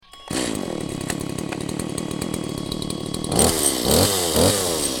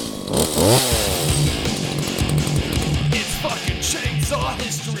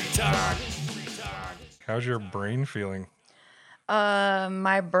How's your brain feeling?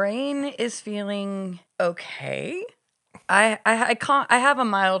 My brain is feeling okay. I can't. I have a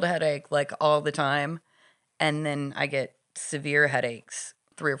mild headache like all the time, and then I get severe headaches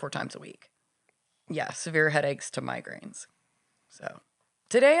 3 or 4 times a week. Yeah, severe headaches to migraines. So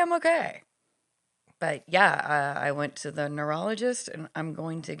today I'm okay. But yeah, I went to the neurologist and I'm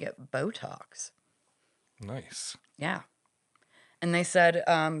going to get Botox. Nice. Yeah. And they said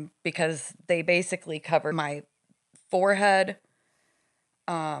because they basically covered my forehead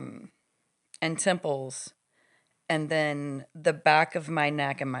and temples and then the back of my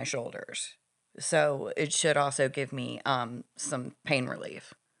neck and my shoulders. So it should also give me some pain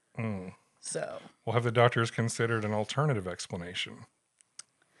relief. Mm. So Well, have the doctors considered an alternative explanation?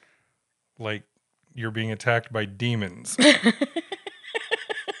 Like you're being attacked by demons.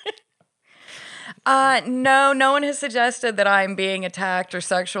 no one has suggested that I'm being attacked or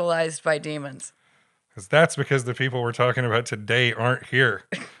sexualized by demons. Because that's because the people we're talking about today aren't here.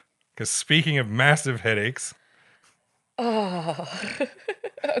 Because speaking of massive headaches, Oh,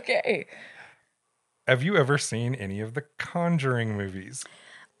 okay. have you ever seen any of the Conjuring movies?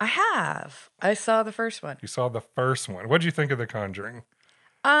 I have. I saw the first one. You saw the first one. What'd you think of the Conjuring?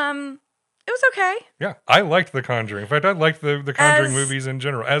 It was okay. Yeah, I liked the Conjuring. In fact, I liked the Conjuring As movies in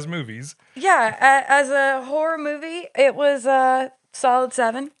general as movies. yeah, as a horror movie, it was a solid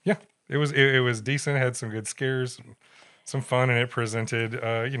 7. Yeah, it was decent. It had some good scares, some fun, and it presented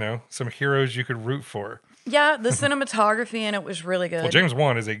some heroes you could root for. Yeah, the cinematography in it was really Well, good. James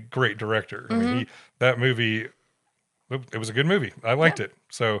Wan is a great director. I mean, that movie, it was a good movie. I liked Yeah. it.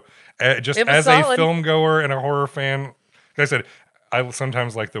 So, just It was as solid. a film goer and a horror fan, like I said, I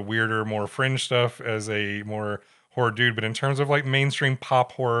sometimes like the weirder, more fringe stuff as a more horror dude. But in terms of like mainstream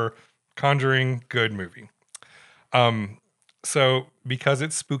pop horror, Conjuring, good movie. So because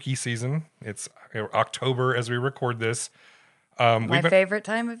it's spooky season, it's October as we record this. My We've been favorite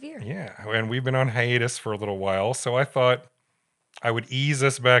time of year. Yeah, and we've been on hiatus for a little while, so I thought I would ease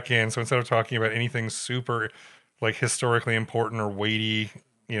us back in. So instead of talking about anything super like historically important or weighty,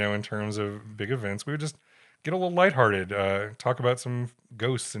 in terms of big events, we would just get a little lighthearted, talk about some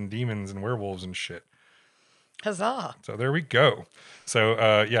ghosts and demons and werewolves and shit. Huzzah. So there we go.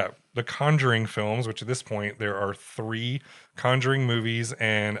 So yeah, the Conjuring films, which at this point there are 3 Conjuring movies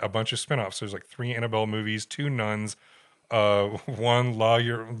and a bunch of spin-offs. So there's like 3 Annabelle movies, 2 Nuns, one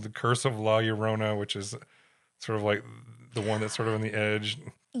the Curse of La Llorona, which is sort of like the one that's sort of on the edge.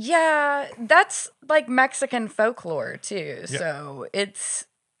 Yeah, that's like Mexican folklore too. Yeah. So it's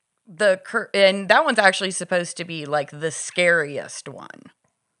and that one's actually supposed to be like the scariest one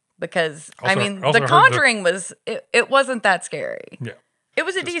because Also- I mean, also The heard Conjuring was it wasn't that scary. Yeah. It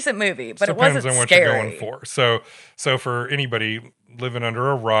was a decent movie, but it Depends wasn't on what scary. you're going for. So for anybody living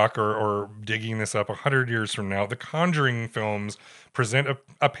under a rock or digging this up 100 years from now, the Conjuring films present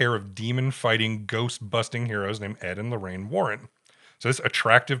a pair of demon fighting, ghost busting heroes named Ed and Lorraine Warren. So this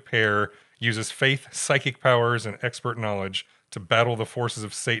attractive pair uses faith, psychic powers, and expert knowledge to battle the forces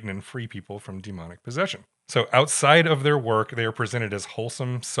of Satan and free people from demonic possession. So outside of their work, they are presented as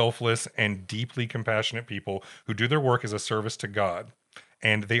wholesome, selfless, and deeply compassionate people who do their work as a service to God.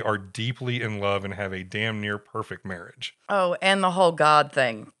 And they are deeply in love and have a damn near perfect marriage. Oh, and the whole God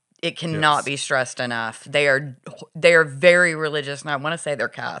thing. It cannot Yes. be stressed enough. They are very religious, and I want to say they're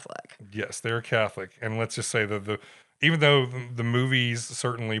Catholic. Yes, they're Catholic. And let's just say that even though the movies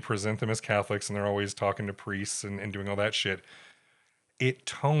certainly present them as Catholics and they're always talking to priests and doing all that shit, it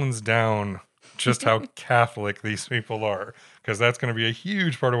tones down just how Catholic these people are, because that's going to be a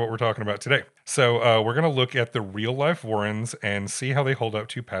huge part of what we're talking about today. So we're going to look at the real life Warrens and see how they hold up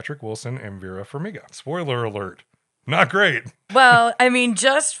to Patrick Wilson and Vera Farmiga. Spoiler alert. Not great. Well, I mean,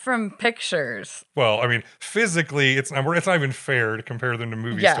 just from pictures. Well, I mean, physically, it's not even fair to compare them to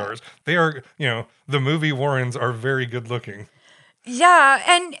movie Yeah. stars. They are, the movie Warrens are very good looking. Yeah,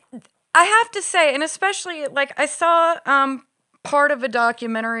 and I have to say, and especially like I saw part of a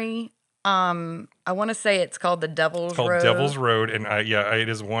documentary. I want to say it's called The Devil's Called Road. Devil's Road, and it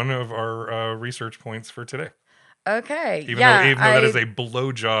is one of our research points for today. Okay, Even though that is a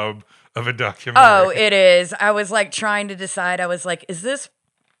blowjob of a documentary. Oh, it is. I was like trying to decide. I was like, is this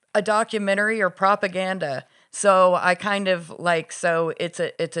a documentary or propaganda? So I kind of like, so it's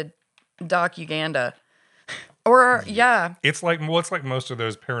a docuganda. Or yeah. It's like most of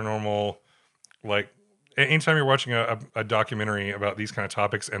those paranormal, like anytime you're watching a documentary about these kind of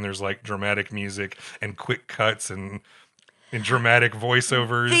topics and there's like dramatic music and quick cuts and dramatic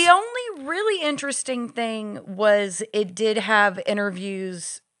voiceovers. The only really interesting thing was it did have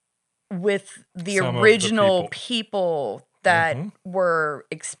interviews with the Some of the original people that were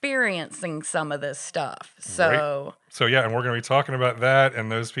experiencing some of this stuff. Right. So, So yeah, and we're going to be talking about that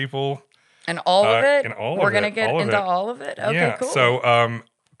and those people and all of it, in all we're of going to it, get all of into it. all of it. Okay, Yeah. cool. So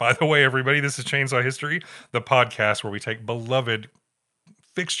by the way, everybody, this is Chainsaw History, the podcast where we take beloved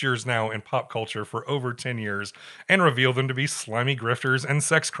fixtures now in pop culture for over 10 years and reveal them to be slimy grifters and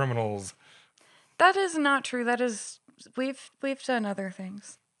sex criminals. That is not true. That is we've done other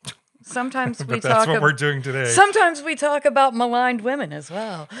things. Sometimes we But that's talk what we're doing today. sometimes we talk about maligned women as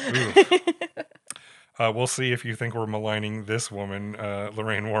well. Oof. We'll see if you think we're maligning this woman,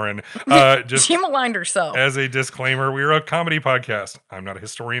 Lorraine Warren. Just She maligned herself. as a disclaimer, we are a comedy podcast. I'm not a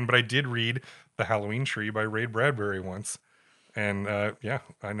historian, but I did read The Halloween Tree by Ray Bradbury once. And yeah,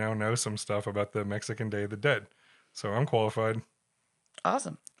 I now know some stuff about the Mexican Day of the Dead. So I'm qualified.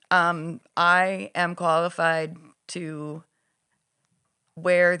 Awesome. I am qualified to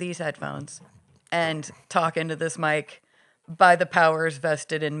wear these headphones and talk into this mic by the powers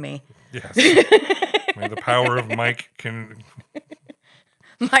vested in me. Yes. May the power of Mike can.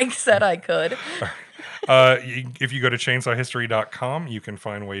 Mike said I could. If you go to chainsawhistory.com, you can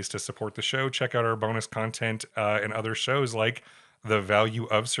find ways to support the show. Check out our bonus content and other shows like the Value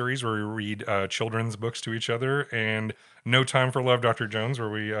of series, where we read children's books to each other, and No Time for Love, Dr. Jones, where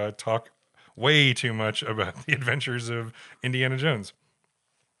we talk way too much about the adventures of Indiana Jones.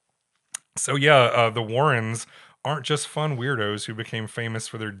 So yeah, the Warrens aren't just fun weirdos who became famous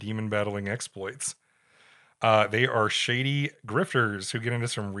for their demon battling exploits. They are shady grifters who get into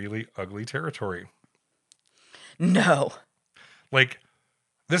some really ugly territory. No. Like,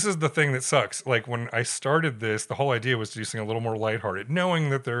 this is the thing that sucks. Like, when I started this, the whole idea was to do something a little more lighthearted,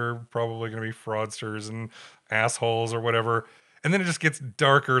 knowing that they're probably going to be fraudsters and assholes or whatever. And then it just gets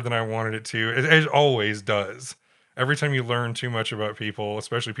darker than I wanted it to. It always does. Every time you learn too much about people,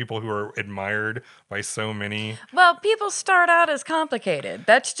 especially people who are admired by so many. Well, people start out as complicated.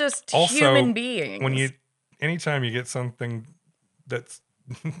 That's just Also, human beings. Anytime you get something that's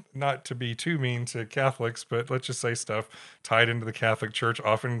not to be too mean to Catholics, but let's just say stuff tied into the Catholic Church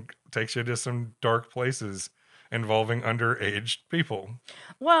often takes you to some dark places involving underage people.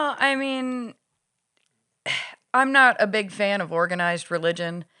 Well, I mean, I'm not a big fan of organized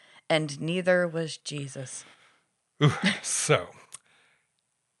religion, and neither was Jesus. Ooh, so,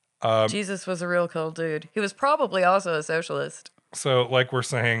 Jesus was a real cool dude. He was probably also a socialist. So, like we're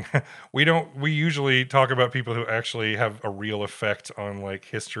saying, we usually talk about people who actually have a real effect on like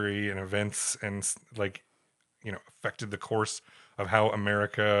history and events and like, affected the course of how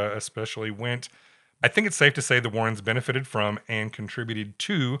America especially went. I think it's safe to say the Warrens benefited from and contributed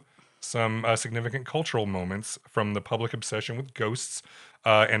to some significant cultural moments, from the public obsession with ghosts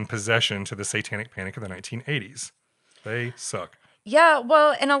and possession to the satanic panic of the 1980s. They suck. Yeah,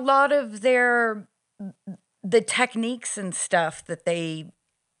 well, and a lot of the techniques and stuff that they,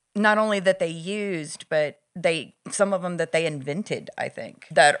 not only that they used, but some of them that they invented, I think,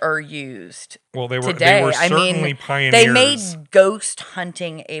 that are used. Well, they today. were certainly pioneers. They made ghost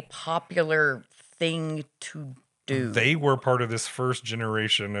hunting a popular thing to do. They were part of this first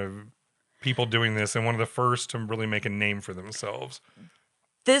generation of people doing this, and one of the first to really make a name for themselves.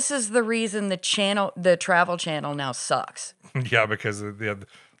 This is the reason the Travel Channel now sucks. Yeah, because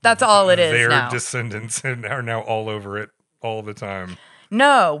that's all it is. Their now. Descendants are now all over it all the time.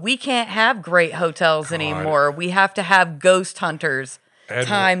 No, we can't have great hotels anymore. We have to have ghost hunters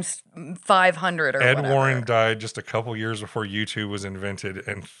times 500 or whatever. Ed Warren died just a couple years before YouTube was invented,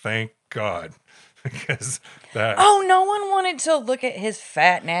 and thank God. Because that. Oh, no one wanted to look at his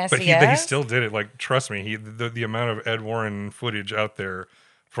fat, nasty ass. But he still did it. Like, trust me, the amount of Ed Warren footage out there,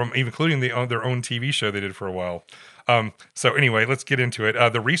 from including their own TV show they did for a while. So anyway, let's get into it.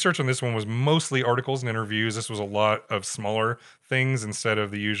 The research on this one was mostly articles and interviews. This was a lot of smaller things instead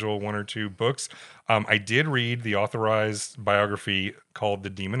of the usual one or two books. I did read the authorized biography called The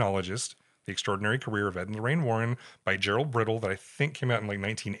Demonologist: The Extraordinary Career of Ed and Lorraine Warren by Gerald Brittle that I think came out in like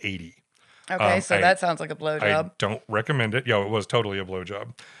 1980. Okay, so that sounds like a blowjob. I don't recommend it. Yeah, it was totally a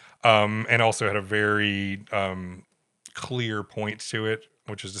blowjob. And also had a very clear point to it,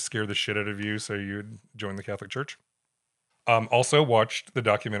 which is to scare the shit out of you so you'd join the Catholic Church. Also watched the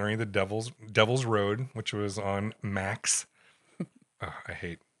documentary The Devil's Road, which was on Max. Oh, I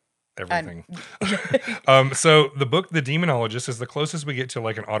hate everything. So the book The Demonologist is the closest we get to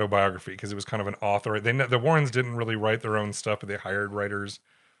like an autobiography, because it was kind of an author. The Warrens didn't really write their own stuff, but they hired writers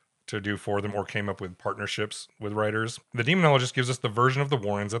to do for them or came up with partnerships with writers. The Demonologist gives us the version of the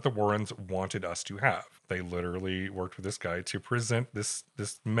Warrens that the Warrens wanted us to have. They literally worked with this guy to present this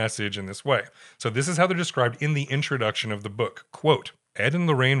message in this way. So this is how they're described in the introduction of the book. Quote, Ed and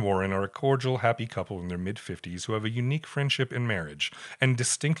Lorraine Warren are a cordial, happy couple in their mid-50s who have a unique friendship and marriage and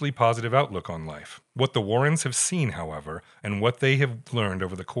distinctly positive outlook on life. What the Warrens have seen, however, and what they have learned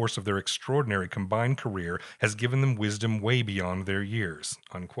over the course of their extraordinary combined career has given them wisdom way beyond their years.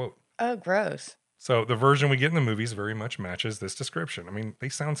 Unquote. Oh, gross. So the version we get in the movies very much matches this description. I mean, they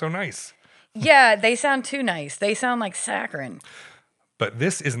sound so nice. Yeah, they sound too nice. They sound like saccharine. But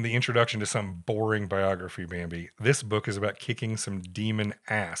this isn't the introduction to some boring biography, Bambi. This book is about kicking some demon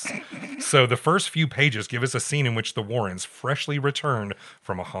ass. So the first few pages give us a scene in which the Warrens, freshly returned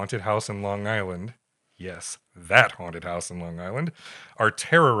from a haunted house in Long Island, yes, that haunted house in Long Island, are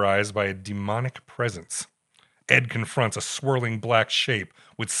terrorized by a demonic presence. Ed confronts a swirling black shape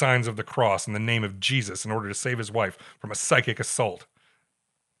with signs of the cross and the name of Jesus in order to save his wife from a psychic assault.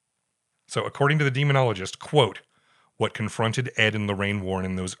 So according to the demonologist, quote, what confronted Ed and Lorraine Warren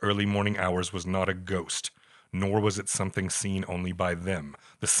in those early morning hours was not a ghost, nor was it something seen only by them.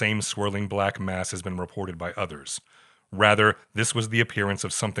 The same swirling black mass has been reported by others. Rather, this was the appearance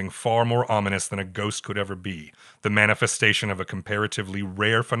of something far more ominous than a ghost could ever be, the manifestation of a comparatively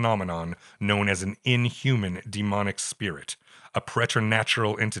rare phenomenon known as an inhuman demonic spirit. A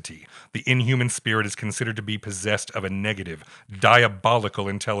preternatural entity, the inhuman spirit is considered to be possessed of a negative, diabolical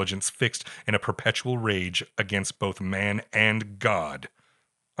intelligence fixed in a perpetual rage against both man and God.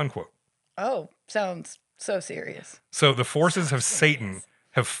 Unquote. Oh, sounds so serious. So the forces of Satan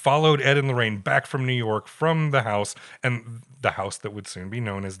have followed Ed and Lorraine back from New York from the house, and the house that would soon be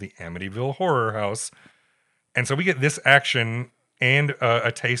known as the Amityville Horror House. And so we get this action and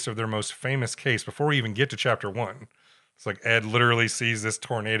a taste of their most famous case before we even get to chapter 1. It's like Ed literally sees this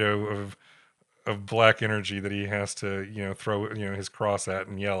tornado of black energy that he has to, throw, his cross at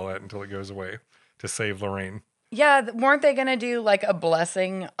and yell at until it goes away to save Lorraine. Yeah, weren't they going to do like a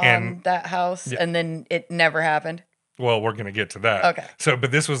blessing on that house yeah. and then it never happened? Well, we're going to get to that. Okay. So, but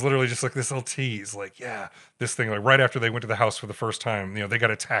this was literally just like this little tease, like, yeah, this thing, like right after they went to the house for the first time, they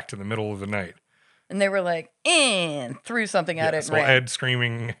got attacked in the middle of the night. And they were like, threw something at it. So Ed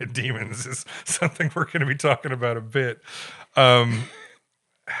screaming at demons is something we're going to be talking about a bit.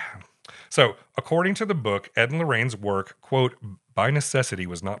 So, according to the book, Ed and Lorraine's work, quote, by necessity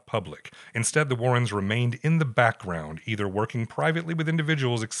was not public. Instead, the Warrens remained in the background, either working privately with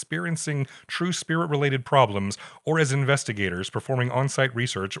individuals experiencing true spirit-related problems or as investigators performing on-site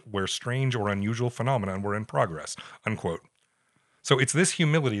research where strange or unusual phenomena were in progress, unquote. So it's this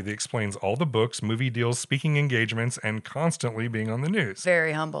humility that explains all the books, movie deals, speaking engagements, and constantly being on the news.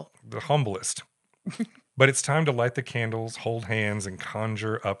 Very humble. The humblest. But it's time to light the candles, hold hands, and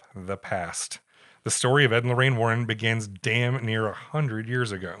conjure up the past. The story of Ed and Lorraine Warren begins damn near 100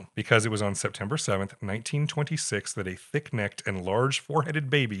 years ago, because it was on September 7th, 1926, that a thick-necked and large four-headed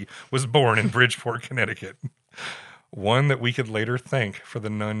baby was born in Bridgeport, Connecticut. One that we could later thank for the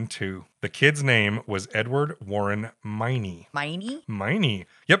nun, too. The kid's name was Edward Warren Miney. Miney? Miney.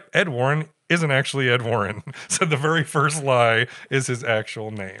 Yep, Ed Warren isn't actually Ed Warren. So the very first lie is his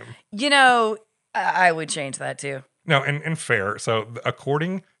actual name. I would change that, too. No, and fair. So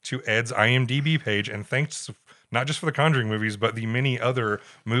according to Ed's IMDb page, and thanks not just for the Conjuring movies, but the many other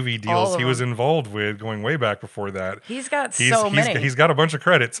movie deals he was involved with going way back before that. He's got so many. He's got a bunch of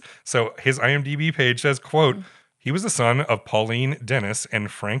credits. So his IMDb page says, quote, he was the son of Pauline Dennis and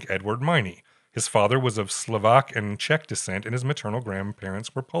Frank Edward Miney. His father was of Slovak and Czech descent, and his maternal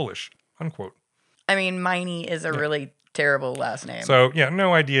grandparents were Polish, unquote. I mean, Miney is a really terrible last name. So, yeah,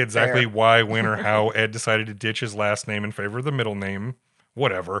 no idea exactly why, when, or how Ed decided to ditch his last name in favor of the middle name.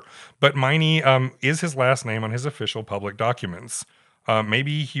 Whatever. But Miney is his last name on his official public documents.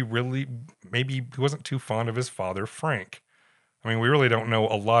 Maybe he wasn't too fond of his father, Frank. I mean, we really don't know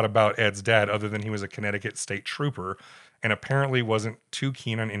a lot about Ed's dad other than he was a Connecticut state trooper and apparently wasn't too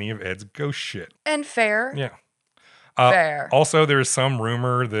keen on any of Ed's ghost shit. And fair. Yeah. Fair. Also, there's some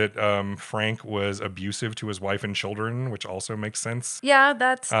rumor that Frank was abusive to his wife and children, which also makes sense. Yeah,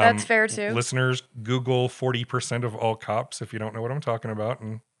 that's fair too. Listeners, Google 40% of all cops if you don't know what I'm talking about,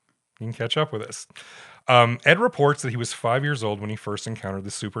 and you can catch up with us. Ed reports that he was 5 years old when he first encountered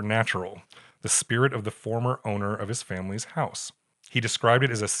the supernatural, the spirit of the former owner of his family's house. He described it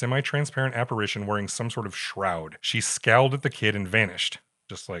as a semi-transparent apparition wearing some sort of shroud. She scowled at the kid and vanished,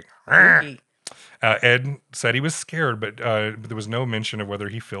 just like... Ed said he was scared, but there was no mention of whether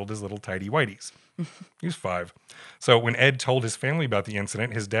he filled his little tidy whities. He was 5. So when Ed told his family about the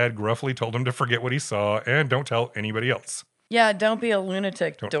incident, his dad gruffly told him to forget what he saw and don't tell anybody else. Yeah, don't be a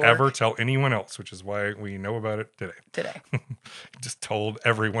lunatic. Don't ever tell anyone else, which is why we know about it today. He just told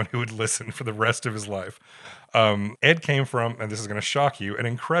everyone who would listen for the rest of his life. Ed came from, and this is going to shock you, an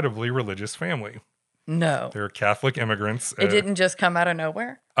incredibly religious family. No. They're Catholic immigrants. It didn't just come out of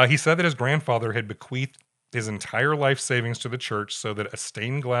nowhere? He said that his grandfather had bequeathed his entire life savings to the church so that a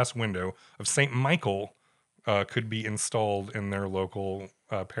stained glass window of St. Michael could be installed in their local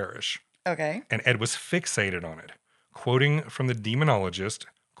parish. Okay. And Ed was fixated on it. Quoting from the demonologist,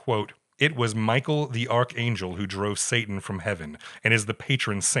 quote, "It was Michael the archangel who drove Satan from heaven and is the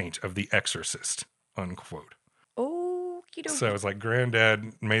patron saint of the exorcist," unquote. Okie So dokie. it's like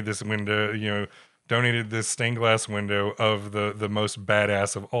granddad made this window, donated this stained glass window of the most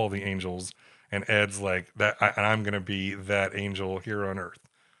badass of all the angels. And Ed's like, I'm going to be that angel here on earth,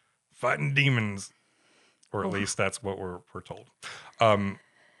 fighting demons. Or at least that's what we're told.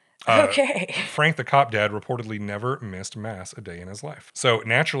 Okay. Frank, the cop dad, reportedly never missed mass a day in his life. So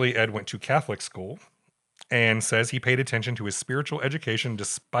naturally, Ed went to Catholic school and says he paid attention to his spiritual education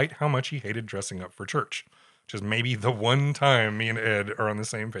despite how much he hated dressing up for church, which is maybe the one time me and Ed are on the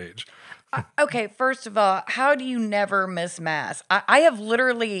same page. Okay, first of all, how do you never miss mass? I have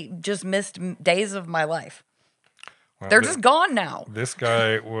literally just missed days of my life. Well, They're just gone now. This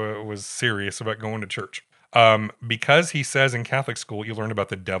guy was serious about going to church. Because he says in Catholic school you learn about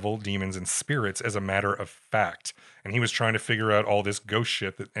the devil, demons, and spirits as a matter of fact. And he was trying to figure out all this ghost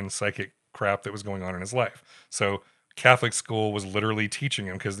shit and psychic crap that was going on in his life. So Catholic school was literally teaching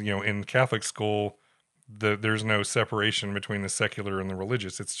him because, in Catholic school, there's no separation between the secular and the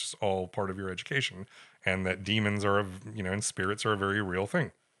religious. It's just all part of your education. And that demons are, and spirits are a very real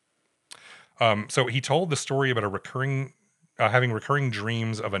thing. So he told the story about having recurring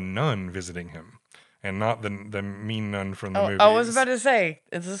dreams of a nun visiting him. And not the mean nun from the movies. I was about to say,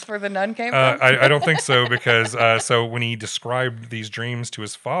 is this where the nun came from? I don't think so because so when he described these dreams to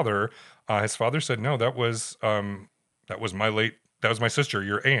his father said, "No, that was my sister,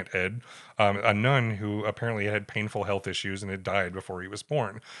 your aunt, Ed, a nun who apparently had painful health issues and had died before he was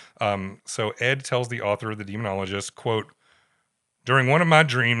born." So Ed tells the author of the demonologist, quote, "During one of my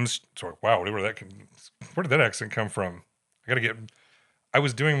dreams," wow, where did that accent come from? I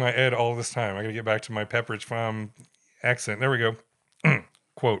was doing my Ed all this time. I got to get back to my Pepperidge Farm accent. There we go.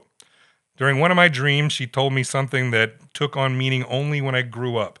 Quote, "During one of my dreams, she told me something that took on meaning only when I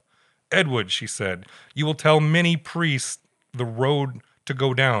grew up. Edward," she said, "you will tell many priests the road to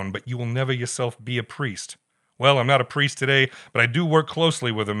go down, but you will never yourself be a priest. Well, I'm not a priest today, but I do work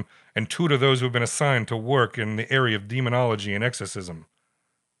closely with them and tutor those who have been assigned to work in the area of demonology and exorcism."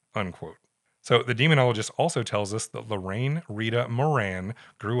 Unquote. So the demonologist also tells us that Lorraine Rita Moran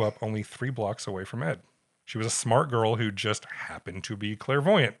grew up only 3 blocks away from Ed. She was a smart girl who just happened to be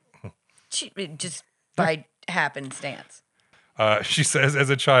clairvoyant. Just by happenstance. She says as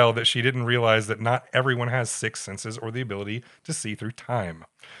a child that she didn't realize that not everyone has 6 senses or the ability to see through time.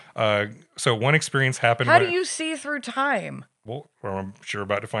 So one experience happened. How do you see through time? Well, I'm sure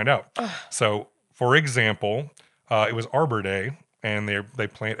about to find out. So, for example, it was Arbor Day, and they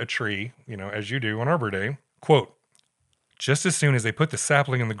plant a tree, as you do on Arbor Day. Quote, "Just as soon as they put the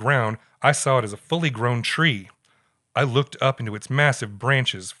sapling in the ground, I saw it as a fully grown tree. I looked up into its massive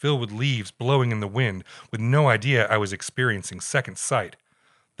branches filled with leaves blowing in the wind with no idea I was experiencing second sight.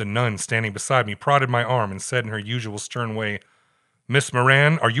 The nun standing beside me prodded my arm and said in her usual stern way, 'Miss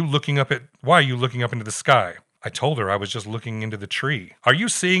Moran, why are you looking up into the sky?' I told her I was just looking into the tree. 'Are you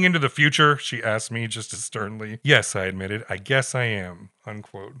seeing into the future?' she asked me just as sternly. 'Yes,' I admitted. 'I guess I am,'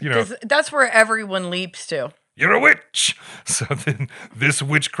 unquote. 'Cause that's where everyone leaps to. 'You're a witch!' So then this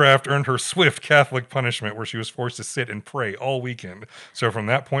witchcraft earned her swift Catholic punishment where she was forced to sit and pray all weekend. So from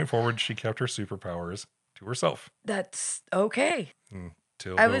that point forward, she kept her superpowers to herself. That's okay.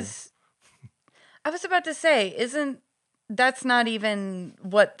 Till I was about to say, that's not even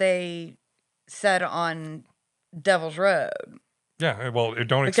what they said on Devil's Road. Yeah, well,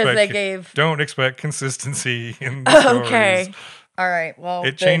 don't expect consistency in the stories. Okay. All right. Well,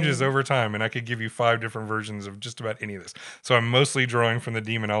 it changes over time, and I could give you 5 different versions of just about any of this. So I'm mostly drawing from the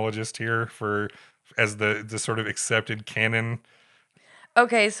demonologist here as the sort of accepted canon.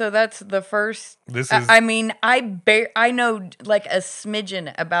 Okay, so that's the first. This is. I mean, I know like a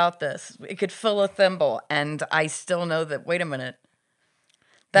smidgen about this. It could fill a thimble, and I still know that. Wait a minute.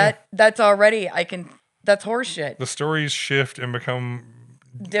 That's already That's horseshit. The stories shift and become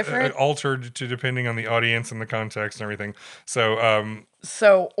different, altered to depending on the audience and the context and everything. So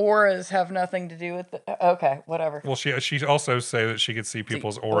auras have nothing to do with it. Okay, whatever. Well, she also say that she could see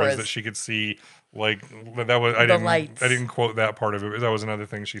people's auras, that she could see that was lights. I didn't quote that part of it. That was another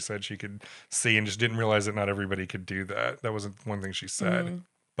thing she said she could see, and just didn't realize that not everybody could do that. That was one thing she said.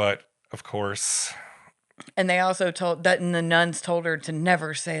 But of course. And they also told that, and the nuns told her to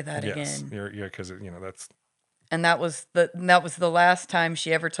never say that again. Yeah, because that's And that was the last time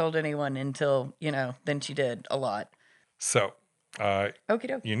she ever told anyone until, then she did a lot. So, Okie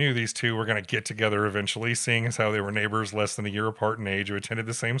doke. you knew these two were going to get together eventually, seeing as how they were neighbors less than a year apart in age who attended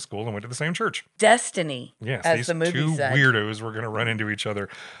the same school and went to the same church. Destiny, Yes, as these the movie two said. weirdos were going to run into each other.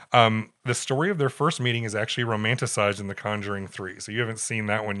 The story of their first meeting is actually romanticized in The Conjuring 3. So you haven't seen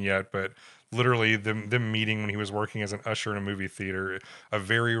that one yet, but literally them meeting when he was working as an usher in a movie theater, a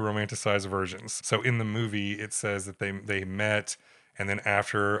very romanticized versions. So in the movie, it says that they met, and then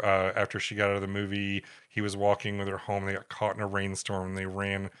after she got out of the movie, he was walking with her home. They got caught in a rainstorm, and they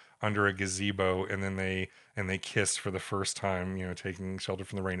ran under a gazebo, and then they kissed for the first time, taking shelter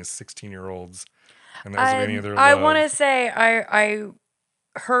from the rain as 16-year-olds. And that was the beginning of their I want to love. say I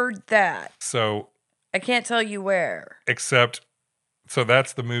heard that. So, I can't tell you where. so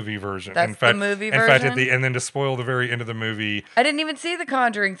that's the movie version. That's the movie in fact, version? and then to spoil the very end of the movie, I didn't even see The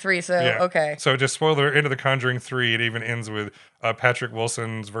Conjuring 3, so yeah. okay. So to spoil the end of The Conjuring 3, it even ends with Patrick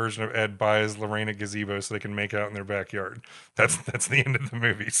Wilson's version of Ed buys Lorraine a gazebo so they can make out in their backyard. That's the end of the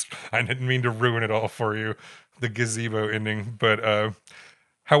movies. I didn't mean to ruin it all for you, the gazebo ending, but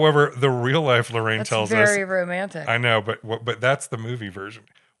however, the real life Lorraine That's tells very us. romantic. I know, but that's the movie version.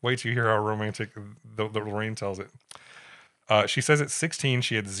 Wait till you hear how romantic the Lorraine tells it. She says at 16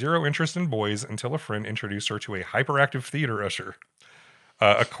 she had zero interest in boys until a friend introduced her to a hyperactive theater usher.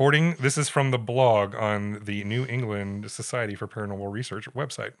 This is from the blog on the New England Society for Paranormal Research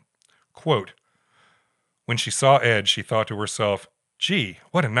website. Quote, when she saw Ed, she thought to herself, gee,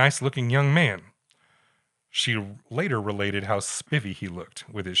 what a nice looking young man. She later related how spivvy he looked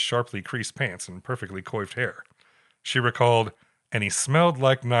with his sharply creased pants and perfectly coiffed hair. She recalled, and he smelled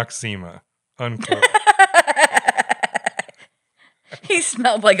like Noxzema, unquote. He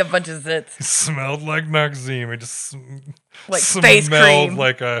smelled like a bunch of zits. He smelled like Noxzema. He just Like face smelled cream.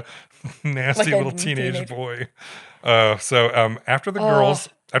 like a nasty Like a little teenage boy. After the girls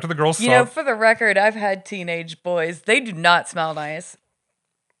You saw, know, for the record, I've had teenage boys. They do not smell nice.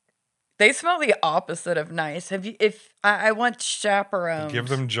 They smell the opposite of nice. I once chaperoned. give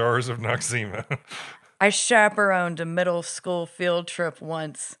them jars of Noxzema. I chaperoned a middle school field trip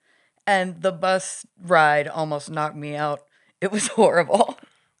once, and the bus ride almost knocked me out. It was horrible.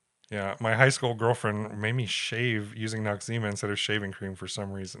 Yeah, my high school girlfriend made me shave using Noxzema instead of shaving cream for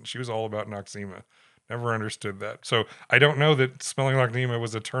some reason. She was all about Noxzema. Never understood that. So I don't know that smelling Noxzema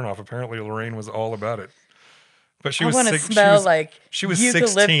was a turnoff. Apparently Lorraine was all about it. But she I was want to sick. smell like She was 16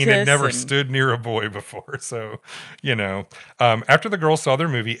 and eucalyptus never and- stood near a boy before. So, after the girls saw their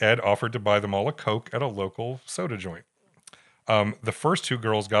movie, Ed offered to buy them all a Coke at a local soda joint. The first two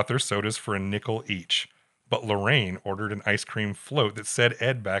girls got their sodas for a nickel each, but Lorraine ordered an ice cream float that set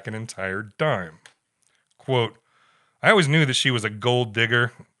Ed back an entire dime. Quote, I always knew that she was a gold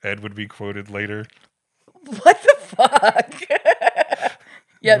digger, Ed would be quoted later. What the fuck?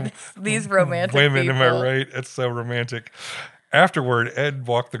 Yeah, these romantic Women, people. am I right? It's so romantic. Afterward, Ed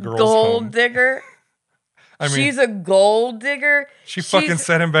walked the girls Gold home. digger? I mean, She's a gold digger? she fucking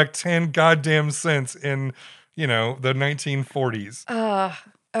set him back 10 goddamn cents in, the 1940s.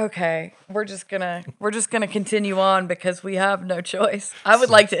 Okay. We're just gonna continue on because we have no choice. I would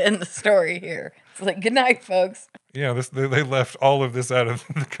like to end the story here. It's like, good night, folks. Yeah, they left all of this out of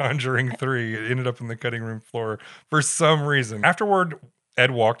The Conjuring 3. It ended up in the cutting room floor for some reason. Afterward,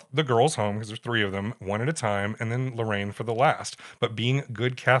 Ed walked the girls home, because there's three of them, one at a time, and then Lorraine for the last. But being a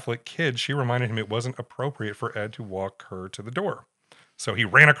good Catholic kid, she reminded him it wasn't appropriate for Ed to walk her to the door. So he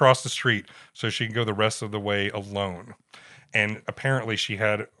ran across the street so she could go the rest of the way alone. And apparently she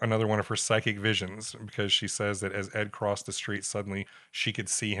had another one of her psychic visions, because she says that as Ed crossed the street, suddenly she could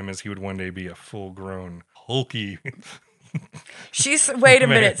see him as he would one day be a full-grown, hulky. Wait a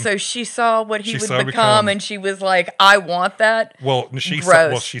minute. So she saw what he would become, and she was like, "I want that." Well, she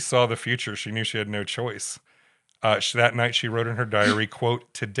saw the future. She knew she had no choice. That night, she wrote in her diary,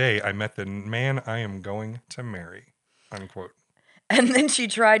 "Quote: Today I met the man I am going to marry." Unquote. And then she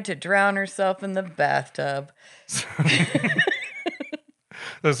tried to drown herself in the bathtub.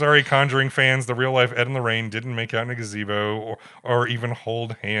 So sorry, Conjuring fans. The real life Ed and Lorraine didn't make out in a gazebo or even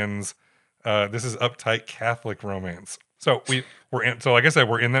hold hands. This is uptight Catholic romance. So like I said,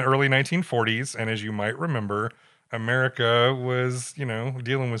 we're in the early 1940s, and as you might remember, America was,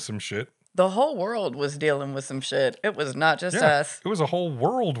 dealing with some shit. The whole world was dealing with some shit. It was not just us. It was a whole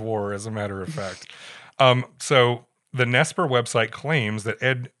world war, as a matter of fact. So the Nesper website claims that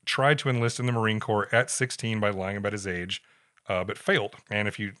Ed tried to enlist in the Marine Corps at 16 by lying about his age, but failed. And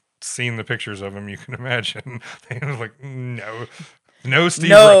if you've seen the pictures of him, you can imagine they were like, no,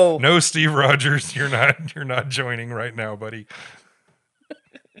 Steve Rogers, you're not joining right now, buddy.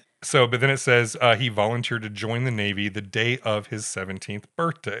 So, but then it says he volunteered to join the Navy the day of his 17th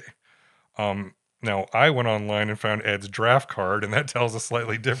birthday. Now, I went online and found Ed's draft card, and that tells a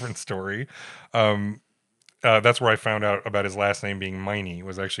slightly different story. Um, that's where I found out about his last name being Miney,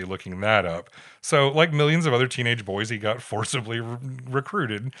 was actually looking that up. So, like millions of other teenage boys, he got forcibly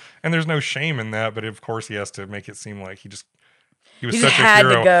recruited. And there's no shame in that, but of course he has to make it seem like he was He just such a had to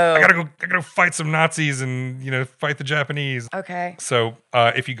hero. go. I gotta fight some Nazis and, fight the Japanese. Okay. So,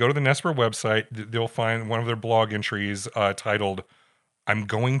 if you go to the Nesper website, they'll find one of their blog entries titled, "I'm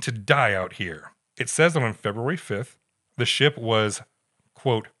going to die out here." It says that on February 5th, the ship was,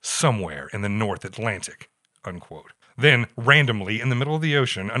 quote, "somewhere in the North Atlantic," unquote. Then, randomly, in the middle of the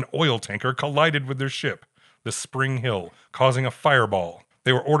ocean, an oil tanker collided with their ship, the Spring Hill, causing a fireball.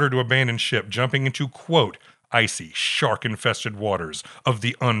 They were ordered to abandon ship, jumping into, quote, "icy, shark-infested waters of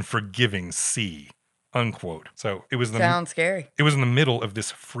the unforgiving sea," unquote. So Sounds scary. it was in the middle of this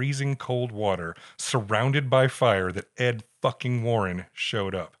freezing cold water, surrounded by fire, that Ed fucking Warren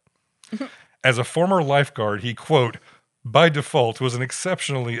showed up. As a former lifeguard, he, quote, "by default was an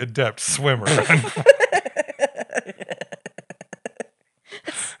exceptionally adept swimmer."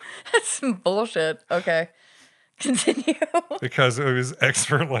 That's some bullshit. Okay. Continue. Because of his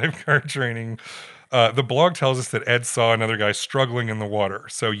expert lifeguard training. The blog tells us that Ed saw another guy struggling in the water,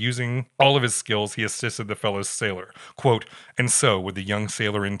 so using all of his skills, he assisted the fellow sailor. Quote, "and so, with the young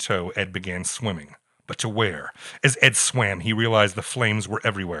sailor in tow, Ed began swimming. But to where? As Ed swam, he realized the flames were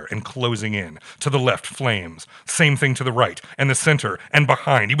everywhere and closing in. To the left, flames. Same thing to the right, and the center, and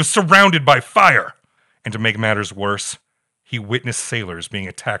behind. He was surrounded by fire. And to make matters worse, he witnessed sailors being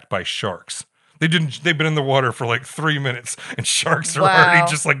attacked by sharks. They've been in the water for like 3 minutes, and sharks are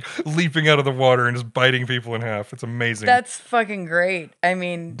already just like leaping out of the water and just biting people in half. It's amazing. That's fucking great. I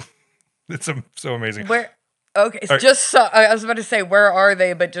mean, it's so amazing. Where? Okay, so I was about to say, where are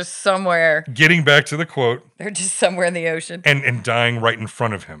they? But just somewhere. Getting back to the quote, they're just somewhere in the ocean, and dying right in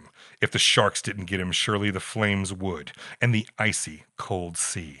front of him. If the sharks didn't get him, surely the flames would, and the icy, cold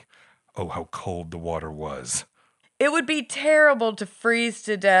sea. Oh, how cold the water was. It would be terrible to freeze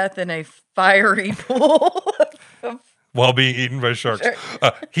to death in a fiery pool while being eaten by sharks.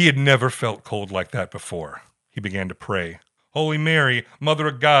 Sure. He had never felt cold like that before. He began to pray. "Holy Mary, Mother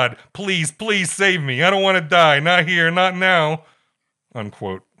of God, please, please save me. I don't want to die. Not here, not now,"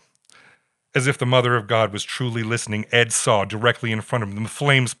 unquote. As if the Mother of God was truly listening, Ed saw directly in front of him the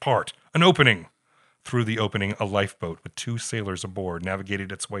flames part, an opening. Through the opening, a lifeboat with 2 sailors aboard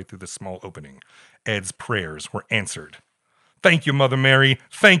navigated its way through the small opening. Ed's prayers were answered. "Thank you, Mother Mary.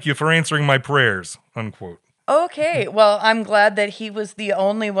 Thank you for answering my prayers," unquote. Okay, well, I'm glad that he was the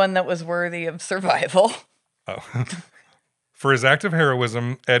only one that was worthy of survival. Oh. For his act of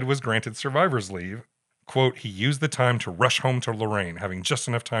heroism, Ed was granted survivor's leave. Quote, "he used the time to rush home to Lorraine, having just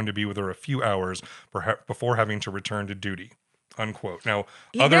enough time to be with her a few hours before having to return to duty," unquote. Now,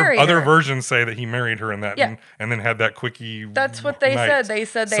 other versions say that he married her in that, and then had that quickie. That's what they said. They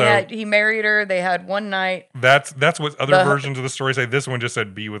said he married her. They had one night. That's what other versions of the story say. This one just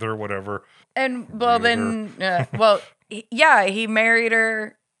said be with her, whatever. And he married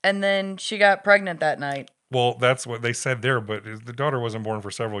her, and then she got pregnant that night. Well, that's what they said there, but the daughter wasn't born for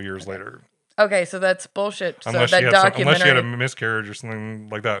several years later. Okay, so that's bullshit. Unless so that unless she had a miscarriage or something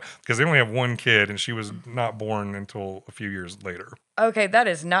like that, because they only have one kid, and she was not born until a few years later. Okay, that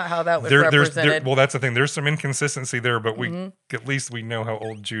is not how that was represented. Well, that's the thing. There's some inconsistency there, but at least we know how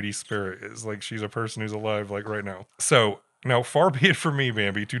old Judy's spirit is. Like, she's a person who's alive, like, right now. So, now, far be it from me,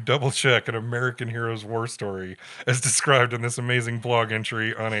 Bambi, to double-check an American hero's war story as described in this amazing blog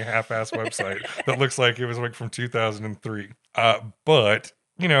entry on a half-ass website that looks like it was like from 2003. But,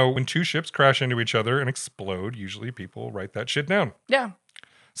 when 2 ships crash into each other and explode, usually people write that shit down. Yeah.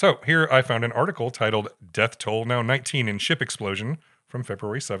 So, here I found an article titled "Death Toll Now 19 in Ship Explosion" from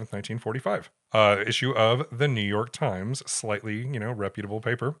February 7th, 1945. Issue of the New York Times, slightly, reputable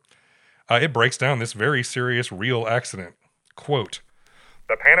paper. It breaks down this very serious, real accident. Quote,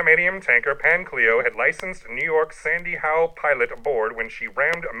 "The Panamanian tanker Pan Cleo had licensed New York Sandy Howe pilot aboard when she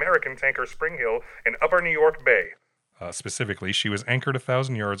rammed American tanker Spring Hill in Upper New York Bay. Specifically, she was anchored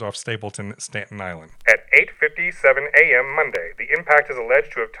 1,000 yards off Stapleton, Staten Island. At 8:57 a.m. Monday, the impact is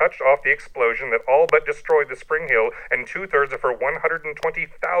alleged to have touched off the explosion that all but destroyed the Spring Hill and 2/3 of her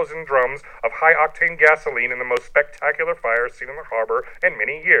 120,000 drums of high-octane gasoline in the most spectacular fire seen in the harbor in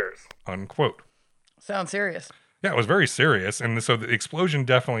many years." Unquote. Sounds serious. Yeah, it was very serious, and so the explosion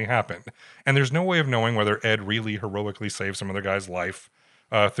definitely happened. And there's no way of knowing whether Ed really heroically saved some other guy's life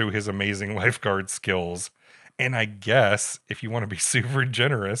through his amazing lifeguard skills. And I guess if you want to be super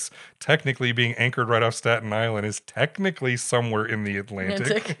generous, technically being anchored right off Staten Island is technically somewhere in the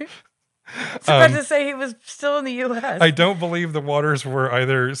Atlantic. I was about to say he was still in the U.S. I don't believe the waters were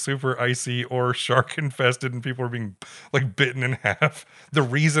either super icy or shark infested and people were being like bitten in half. The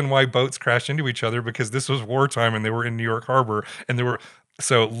reason why boats crashed into each other because this was wartime and they were in New York Harbor and there were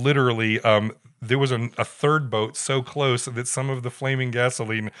so literally there was a third boat so close that some of the flaming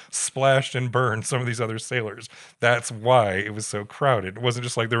gasoline splashed and burned some of these other sailors. That's why it was so crowded. It wasn't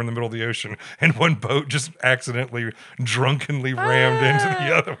just like they were in the middle of the ocean and one boat just accidentally drunkenly rammed into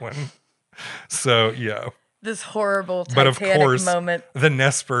the other one. So yeah. This horrible But of Titanic course, moment. the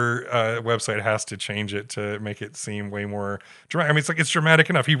Nesper website has to change it to make it seem way more dramatic. I mean, it's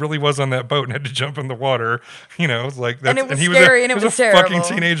dramatic enough. He really was on that boat and had to jump in the water. You know, it's like that's And it was he scary and it was was a terrible. fucking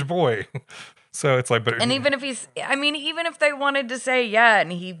teenage boy. So it's like, but And even if even if they wanted to say, yeah,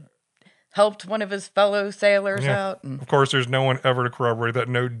 and he helped one of his fellow sailors out. And of course, there's no one ever to corroborate that.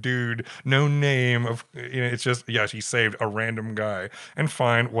 No dude, no name of, you know, it's just, yes, he saved a random guy. And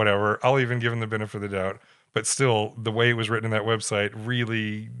fine, whatever. I'll even give him the benefit of the doubt. But still, the way it was written in that website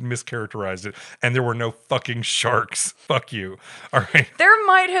really mischaracterized it. And there were no fucking sharks. Fuck you. All right. there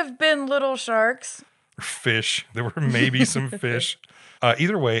might have been little sharks. Fish. There were maybe some fish.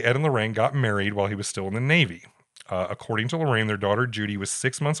 Either way, Ed and Lorraine got married while he was still in the Navy. According to Lorraine, their daughter Judy was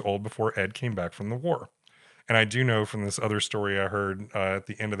 6 months old before Ed came back from the war. And I do know from this other story I heard at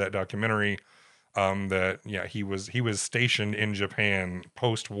the end of that documentary that he was stationed in Japan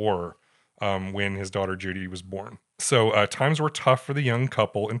post-war when his daughter Judy was born. So times were tough for the young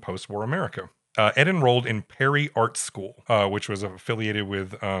couple in post-war America. Ed enrolled in Perry Art School, which was affiliated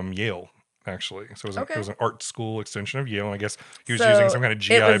with Yale. Actually, so it was an art school extension of Yale. And I guess he was using some kind of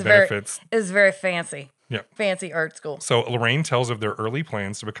GI benefits. It was very fancy. Yeah. Fancy art school. So Lorraine tells of their early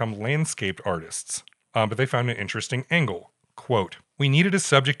plans to become landscaped artists, but they found an interesting angle. Quote, "We needed a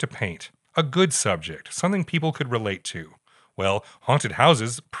subject to paint, a good subject, something people could relate to. Well, haunted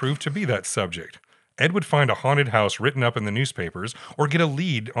houses proved to be that subject. Ed would find a haunted house written up in the newspapers or get a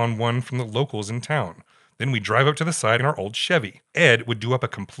lead on one from the locals in town. Then we'd drive up to the site in our old Chevy. Ed would do up a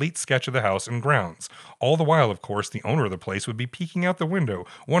complete sketch of the house and grounds. All the while, of course, the owner of the place would be peeking out the window,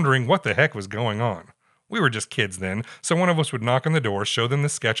 wondering what the heck was going on. We were just kids then, so one of us would knock on the door, show them the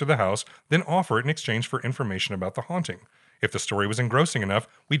sketch of the house, then offer it in exchange for information about the haunting. If the story was engrossing enough,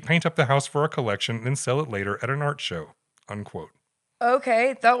 we'd paint up the house for our collection, then sell it later at an art show." Unquote.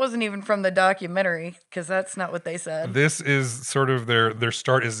 Okay, that wasn't even from the documentary, because that's not what they said. This is sort of their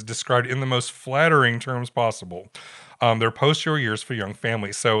start is described in the most flattering terms possible. Their post-war years for young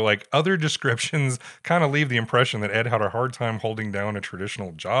families. So, like, other descriptions kind of leave the impression that Ed had a hard time holding down a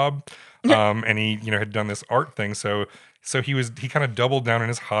traditional job, and he, had done this art thing. So he kind of doubled down on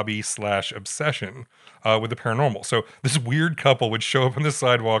his hobby / obsession with the paranormal. So this weird couple would show up on the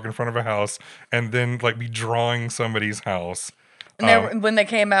sidewalk in front of a house and then like be drawing somebody's house. And when they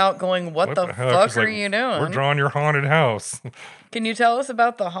came out going, what the fuck are you doing? We're drawing your haunted house. Can you tell us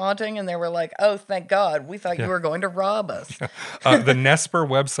about the haunting? And they were like, oh, thank God. We thought you were going to rob us. The Nesper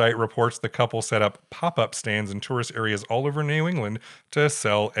website reports the couple set up pop-up stands in tourist areas all over New England to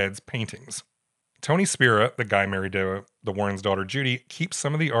sell Ed's paintings. Tony Spira, the guy married to the Warrens' daughter Judy, keeps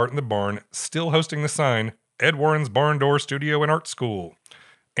some of the art in the barn, still hosting the sign, Ed Warren's Barn Door Studio and Art School.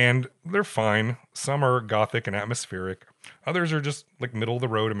 And they're fine. Some are gothic and atmospheric. Others are just like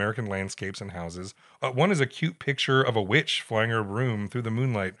middle-of-the-road American landscapes and houses. One is a cute picture of a witch flying her broom through the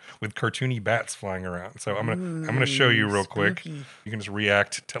moonlight with cartoony bats flying around. So I'm gonna show you real quick. You can just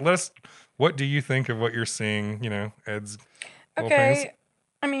react. Tell us, what do you think of what you're seeing? Ed's little things.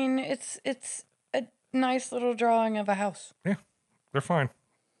 I mean, it's a nice little drawing of a house. Yeah, they're fine.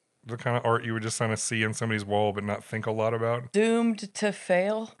 The kind of art you would just kind of see on somebody's wall but not think a lot about. Doomed to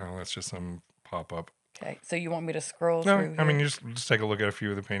fail? Oh, that's just some pop-up. Okay, so you want me to scroll No, through I mean, here? you just take a look at a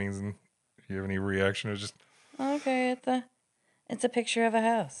few of the paintings and if you have any reaction, it's just... Okay, it's a picture of a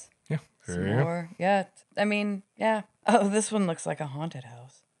house. Yeah, there you go. Yeah, I mean, yeah. Oh, this one looks like a haunted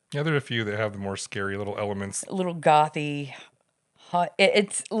house. Yeah, there are a few that have the more scary little elements. A little gothy.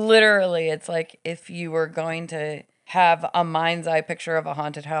 It's literally, it's like if you were going to have a mind's eye picture of a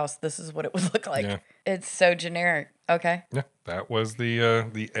haunted house, this is what it would look like. Yeah. It's so generic. Okay. Yeah, that was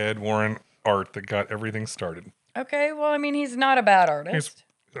the Ed Warren art that got everything started. Okay, well, I mean, he's not a bad artist.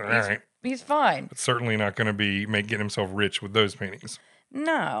 He's fine. But certainly not going to be getting himself rich with those paintings.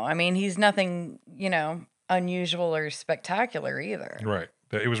 No, I mean, he's nothing, unusual or spectacular either. Right.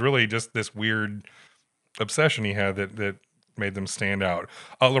 It was really just this weird obsession he had that made them stand out.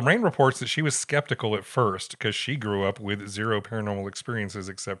 Lorraine reports that she was skeptical at first because she grew up with zero paranormal experiences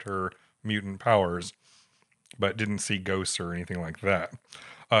except her mutant powers. but didn't see ghosts or anything like that.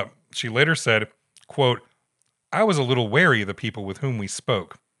 She later said, quote, I was a little wary of the people with whom we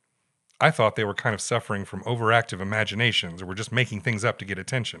spoke. I thought they were kind of suffering from overactive imaginations or were just making things up to get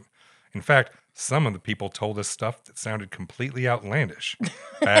attention. In fact, some of the people told us stuff that sounded completely outlandish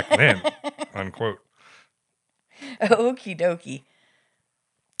back then, unquote. Okie dokie.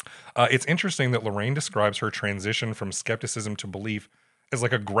 It's interesting that Lorraine describes her transition from skepticism to belief as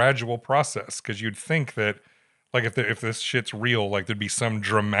like a gradual process, because you'd think that, like, if this shit's real, like there'd be some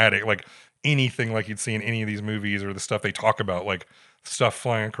dramatic, like anything like you'd see in any of these movies or the stuff they talk about, like stuff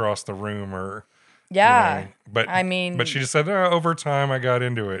flying across the room or Yeah. But I she mean, just said, oh, over time I got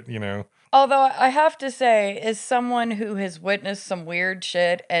into it. although I have to say, as someone who has witnessed some weird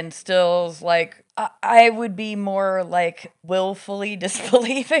shit and still's like, I would be more like willfully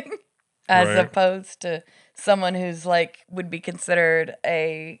disbelieving as Right. opposed to someone who's like would be considered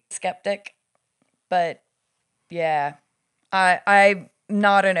a skeptic. But yeah, I'm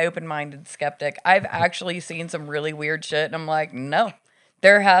not an open-minded skeptic. I've actually seen some really weird shit and I'm like, no,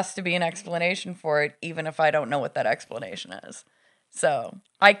 there has to be an explanation for it, even if I don't know what that explanation is. So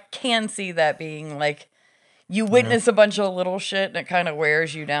I can see that being like you Yeah. witness a bunch of little shit and it kind of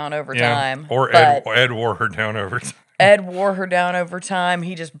wears you down over Yeah. time. Or But Ed wore her down over time. Ed wore her down over time.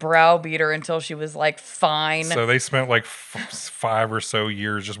 He just browbeat her until she was like fine. So they spent like 5 or so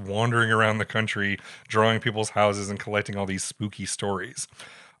years just wandering around the country, drawing people's houses and collecting all these spooky stories.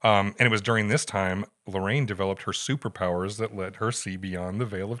 And it was during this time Lorraine developed her superpowers that let her see beyond the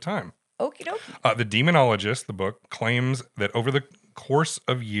veil of time. Okie dokie. The Demonologist, the book, claims that over the course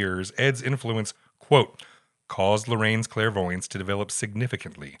of years, Ed's influence, quote, caused Lorraine's clairvoyance to develop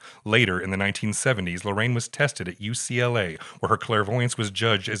significantly. Later, in the 1970s, Lorraine was tested at UCLA, where her clairvoyance was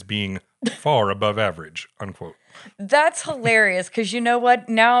judged as being far above average, unquote. That's hilarious because you know what?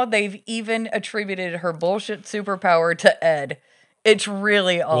 Now they've even attributed her bullshit superpower to Ed. It's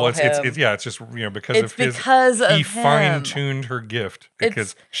really Well, all him. it's just because It's of his. because He of him. fine-tuned her gift It's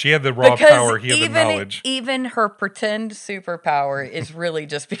because she had the raw because power, he had the knowledge. even her pretend superpower is really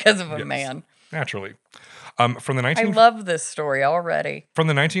just because of a Yes, man. naturally. From the I love this story already. From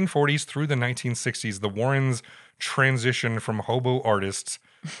the 1940s through the 1960s, the Warrens transitioned from hobo artists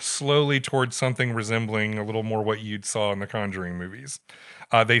slowly towards something resembling a little more what you'd saw in the Conjuring movies.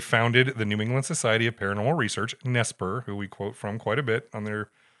 They founded the New England Society of Paranormal Research, NESPR, who we quote from quite a bit on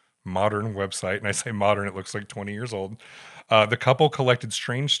their modern website. And I say modern, it looks like 20 years old. The couple collected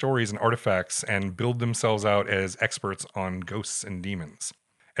strange stories and artifacts and billed themselves out as experts on ghosts and demons.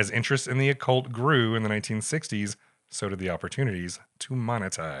 As interest in the occult grew in the 1960s, so did the opportunities to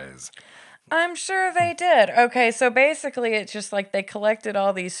monetize. I'm sure they did. Okay, so basically it's just like they collected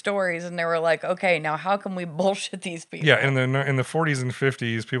all these stories and they were like, okay, now how can we bullshit these people? Yeah, in the 40s and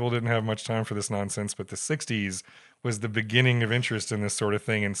 50s, people didn't have much time for this nonsense, but the 60s was the beginning of interest in this sort of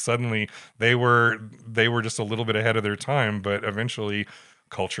thing, and suddenly they were just a little bit ahead of their time, but eventually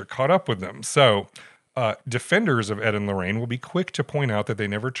culture caught up with them. So defenders of Ed and Lorraine will be quick to point out that they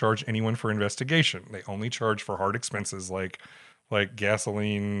never charge anyone for investigation. They only charge for hard expenses like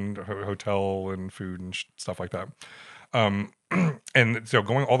gasoline, hotel, and food and stuff like that. And so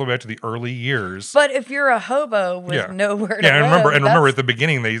going all the way back to the early years. But if you're a hobo with Yeah. nowhere to Yeah, and remember live, at the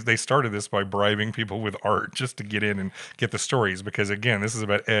beginning they started this by bribing people with art just to get in and get the stories, because again, this is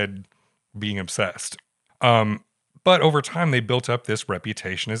about Ed being obsessed. But over time, they built up this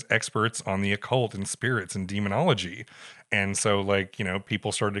reputation as experts on the occult and spirits and demonology. And so,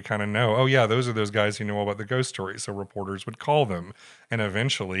 people started to kind of know, oh, yeah, those are those guys who know all about the ghost stories. So reporters would call them. And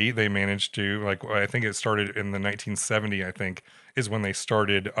eventually, they managed to, I think it started in the 1970, I think, is when they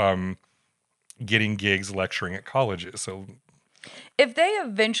started getting gigs lecturing at colleges. So if they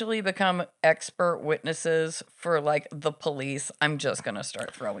eventually become expert witnesses for like the police, I'm just going to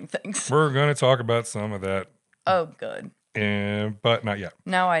start throwing things. we're going to talk about some of that. Oh, good. But not yet.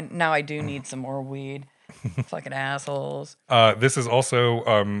 Now I do need some more weed. Fucking assholes. This is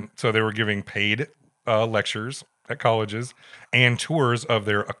also so they were giving paid lectures at colleges and tours of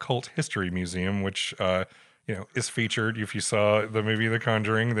their occult history museum, which is featured. If you saw the movie The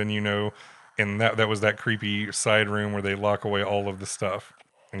Conjuring, then and that was that creepy side room where they lock away all of the stuff,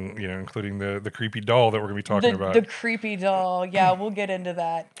 and including the creepy doll that we're gonna be talking about. The creepy doll. Yeah, we'll get into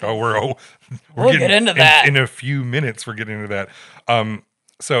that. We'll get into that in a few minutes. We're getting into that.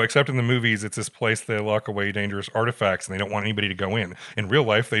 So, except in the movies, it's this place they lock away dangerous artifacts, and they don't want anybody to go in. In real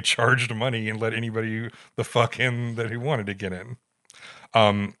life, they charged money and let anybody the fuck in that who wanted to get in.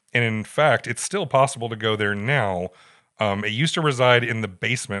 And in fact, it's still possible to go there now. It used to reside in the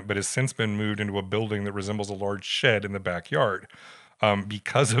basement, but has since been moved into a building that resembles a large shed in the backyard.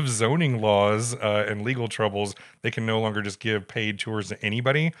 Because of zoning laws and legal troubles, they can no longer just give paid tours to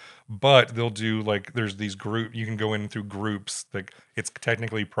anybody. But they'll do like there's these group you can go in through groups. Like it's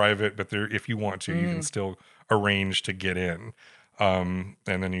technically private, but there if you want to, you can still arrange to get in. And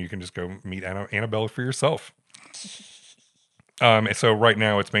then you can just go meet Annabelle for yourself. And so right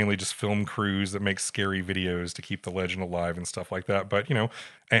now it's mainly just film crews that make scary videos to keep the legend alive and stuff like that. But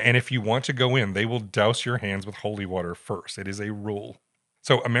and if you want to go in, they will douse your hands with holy water first. It is a rule.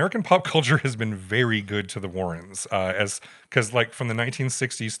 So American pop culture has been very good to the Warrens, as because like from the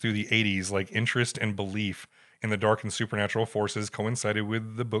 1960s through the 80s, like interest and belief in the dark and supernatural forces coincided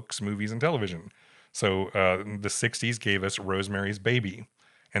with the books, movies, and television. So the 60s gave us Rosemary's Baby.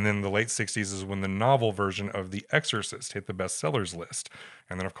 And then the late 60s is when the novel version of The Exorcist hit the bestsellers list.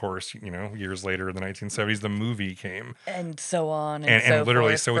 And then, of course, years later in the 1970s, the movie came. And so on and And so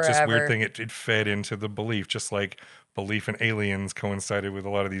literally, forth so it's this weird forever. thing. It fed into the belief, just like belief in aliens coincided with a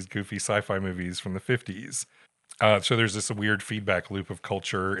lot of these goofy sci-fi movies from the 50s. So there's this weird feedback loop of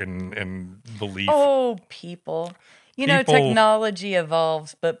culture and belief. Oh, people. People, Technology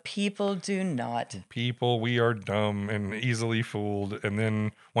evolves, but people do not. we are dumb and easily fooled. And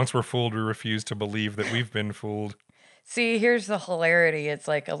then once we're fooled, we refuse to believe that we've been fooled. See, here's the hilarity. It's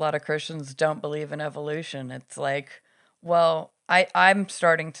like a lot of Christians don't believe in evolution. It's like, well, I'm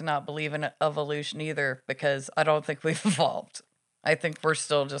starting to not believe in evolution either because I don't think we've evolved. I think we're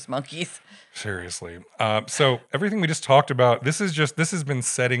still just monkeys. Seriously. So everything we just talked about, this has been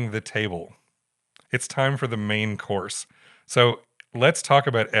setting the table. It's time for the main course. So let's talk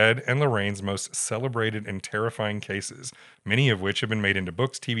about Ed and Lorraine's most celebrated and terrifying cases, many of which have been made into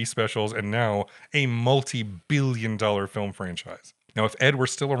books, TV specials, and now a multi-billion-dollar film franchise. Now, if Ed were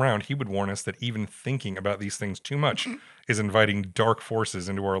still around, he would warn us that even thinking about these things too much is inviting dark forces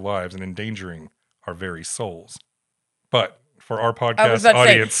into our lives and endangering our very souls. But for our I was podcast about to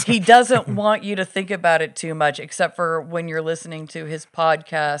say, audience, he doesn't want you to think about it too much, except for when you're listening to his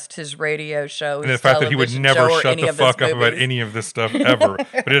podcast, his radio show, and the his fact that he would television never show, or shut any the of his fuck up about movies. any of this stuff ever.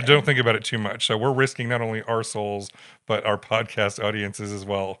 But don't think about it too much. So we're risking not only our souls, but our podcast audiences as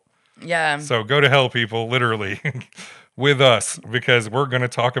well. Yeah. So go to hell, people, literally, with us, because we're going to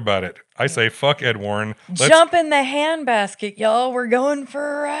talk about it. I say, fuck Ed Warren. Jump in the handbasket, y'all. We're going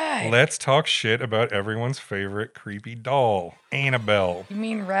for a ride. Let's talk shit about everyone's favorite creepy doll, Annabelle. You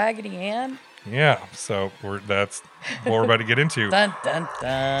mean Raggedy Ann? Yeah, so that's what we're about to get into. Dun, dun,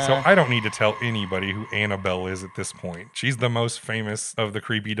 dun. So I don't need to tell anybody who Annabelle is at this point. She's the most famous of the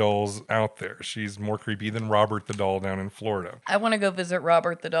creepy dolls out there. She's more creepy than Robert the doll down in Florida. I want to go visit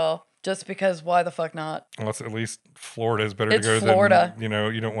Robert the doll. Just because, why the fuck not? Well, it's at least Florida is better It's to go Florida.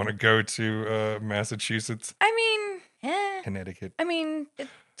 than, you don't want to go to Massachusetts, I mean, Connecticut. I mean, it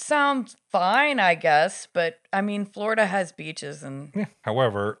sounds fine, I guess, but I mean, Florida has beaches and Yeah.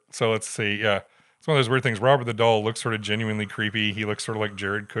 However, so let's see. Yeah. It's one of those weird things. Robert the doll looks sort of genuinely creepy. He looks sort of like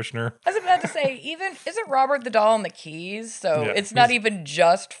Jared Kushner. I was about to say, even isn't Robert the doll in the Keys? So Yeah, it's not he's- even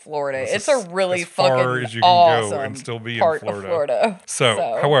just Florida. It's It's a really as far fucking as you can awesome go and still be in part Florida. of Florida. So,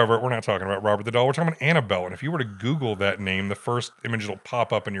 however, we're not talking about Robert the doll. We're talking about Annabelle. And if you were to Google that name, the first image that'll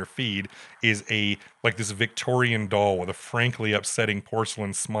pop up in your feed is this Victorian doll with a frankly upsetting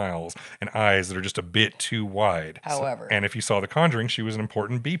porcelain smiles and eyes that are just a bit too wide. However. And if you saw The Conjuring, she was an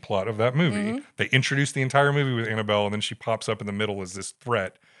important B plot of that movie. They introduced the entire movie with Annabelle, and then she pops up in the middle as this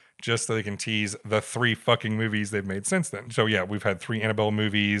threat just so they can tease the 3 fucking movies they've made since then. So yeah, we've had 3 Annabelle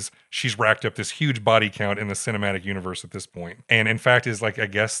movies. She's racked up this huge body count in the cinematic universe at this point. And in fact is like, I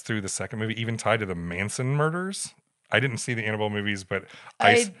guess through the second movie, even tied to the Manson murders. I didn't see the Annabelle movies, but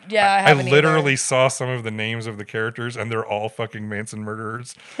I haven't literally either. saw some of the names of the characters, and they're all fucking Manson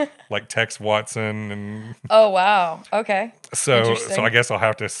murderers, like Tex Watson and Oh wow. Okay. so Interesting. I guess I'll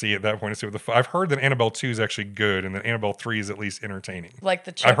have to see at that point to see what I've heard that Annabelle 2 is actually good, and that Annabelle 3 is at least entertaining. Like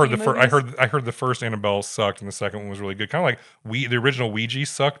the I heard Chucky I heard the first Annabelle sucked, and the second one was really good. Kind of like the original Ouija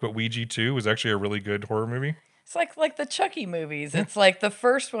sucked, but Ouija 2 was actually a really good horror movie. It's like the Chucky movies. It's like the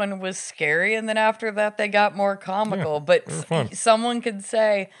first one was scary, and then after that they got more comical. Yeah, but they were fun. Someone could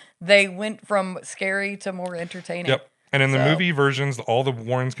say they went from scary to more entertaining. Yep. And in the So- movie versions, all the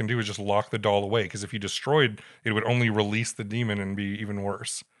Warrens can do is just lock the doll away, because if you destroyed it, would only release the demon and be even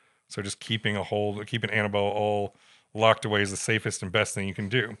worse. So just keeping Annabelle all locked away is the safest and best thing you can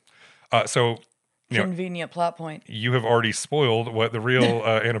do. Convenient plot point. You have already spoiled what the real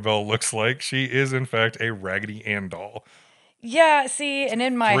Annabelle looks like. She is, in fact, a Raggedy Ann doll. Yeah, see, and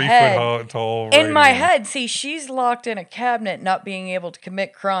in my 3 head, foot tall. in Raggedy my Ann. head, see, she's locked in a cabinet, not being able to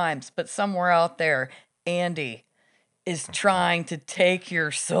commit crimes, but somewhere out there, Andy is trying to take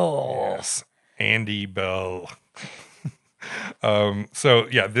your soul. Yes, Andy Bell. So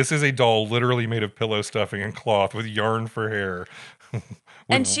yeah, this is a doll literally made of pillow stuffing and cloth with yarn for hair, with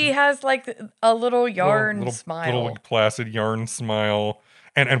And she has like a little yarn little smile. placid yarn smile.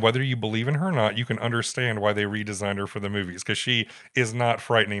 And whether you believe in her or not, you can understand why they redesigned her for the movies because she is not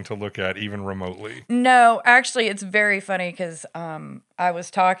frightening to look at even remotely. No, actually, it's very funny because I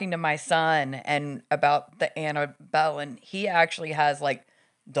was talking to my son and about the Annabelle, and he actually has like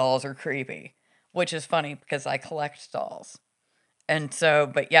dolls are creepy, which is funny because I collect dolls. And so,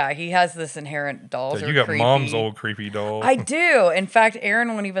 but yeah, he has this inherent Yeah, dolls you are got mom's creepy. old creepy doll. I do. In fact, Erin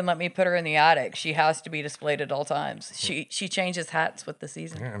won't even let me put her in the attic. She has to be displayed at all times. She changes hats with the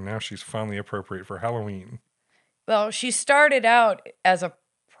season. Yeah, and now she's finally appropriate for Halloween. Well, she started out as a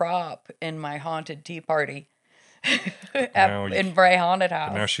prop in my haunted tea party Now you, in Bray Haunted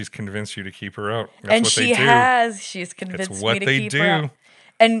but now House. she's convinced you to keep her out. That's And what they she do. has. She's It's convinced me what to they keep her out. do.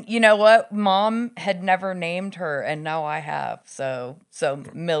 And you know what? Mom had never named her, and now I have. So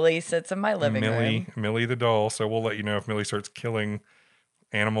Millie sits in my living room. Millie the doll. So we'll let you know if Millie starts killing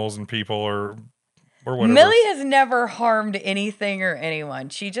animals and people or whatever. Millie has never harmed anything or anyone.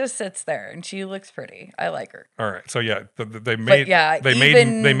 She just sits there and she looks pretty. I like her. All right. So yeah, they But made yeah, they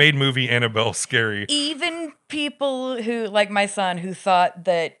made movie Annabelle scary. even people who like my son who thought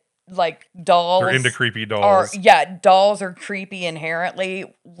that like They're into dolls creepy are dolls. dolls are creepy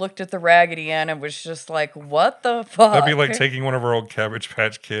inherently looked at the Raggedy Ann and was just like, what the That'd be fuck? like taking one of our old Cabbage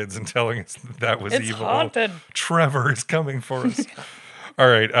Patch Kids and telling us that was It's evil. haunted. Trevor is coming for us. All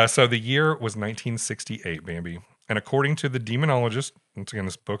right. So the year was 1968, Bambi. And according to the demonologist, once again,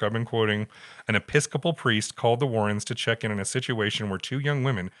 this book I've been quoting, an Episcopal priest called the Warrens to check in a situation where two young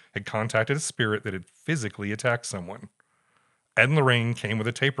women had contacted a spirit that had physically attacked someone. Ed and Lorraine came with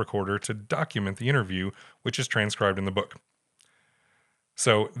a tape recorder to document the interview, which is transcribed in the book.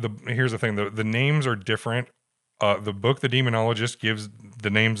 So here's the thing: the names are different. The book, The Demonologist, gives the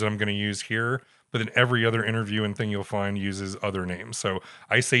names that I'm going to use here, but then every other interview and thing you'll find uses other names. So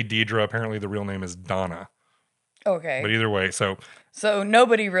I say Deidre. Apparently, the real name is Donna. But Okay. either way, so So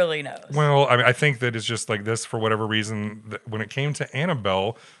nobody really knows. well, I think that it's just like this for whatever reason. When it came to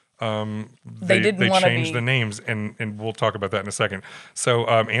Annabelle, They didn't they want to changed the be. names, and we'll talk about that in a second. So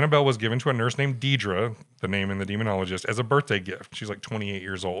Annabelle was given to a nurse named Deidre, the name in the demonologist, as a birthday gift. She's like 28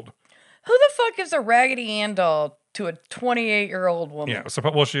 years old. Who the fuck gives a Raggedy Ann doll to a 28-year-old woman? Yeah, so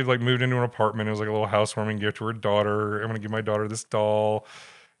well, she like moved into an apartment. It was like a little housewarming gift to her daughter. I'm gonna give my daughter this doll,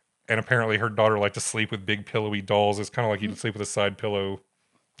 and apparently her daughter liked to sleep with big pillowy dolls. It's kind of like you'd sleep with a side pillow.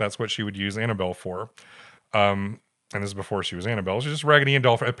 That's what she would use Annabelle for. And this is before she was Annabelle. She's just Raggedy Ann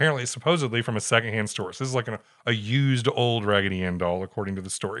doll. Apparently, supposedly from a secondhand store. So this is like a used old Raggedy Ann doll, according to the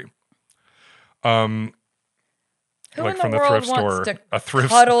story. Who Like in the from the world thrift wants store, to a thrift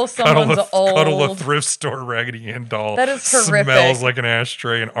cuddle someone's cuddle a old? thrift store Raggedy Ann doll. That is Smells horrific. like an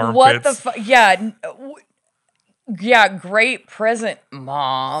ashtray and What the armpits. fuck? Yeah. Yeah, great present,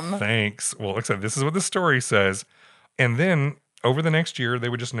 mom. Thanks. Well, like I said, this is what the story says. And then over the next year, they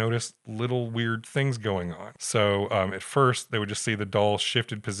would just notice little weird things going on. So at first, they would just see the doll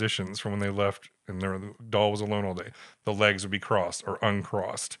shifted positions from when they left, and the doll was alone all day. The legs would be crossed or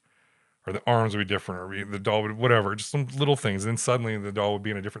uncrossed, or the arms would be different, or the doll would, whatever, just some little things. And then suddenly the doll would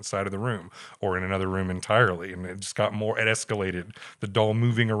be in a different side of the room or in another room entirely. And it just got more, it escalated. The doll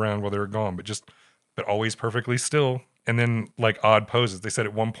moving around while they were gone, but always perfectly still. And then like odd poses. They said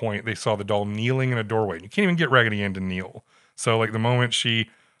at one point they saw the doll kneeling in a doorway. You can't even get Raggedy Ann to kneel. So like the moment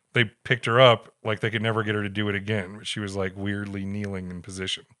they picked her up, like they could never get her to do it again. But she was like weirdly kneeling in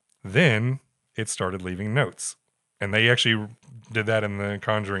position. Then it started leaving notes. And they actually did that in the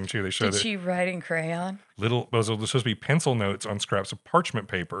Conjuring too. They showed Did it she write in crayon? those were supposed to be pencil notes on scraps of parchment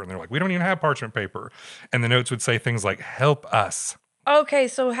paper. And they're like, we don't even have parchment paper. And the notes would say things like, help us. Okay,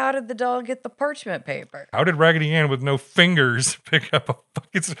 so how did the doll get the parchment paper? How did Raggedy Ann with no fingers pick up a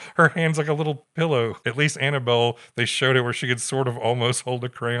fucking, her hand's like a little pillow. At least Annabelle, they showed it where she could sort of almost hold a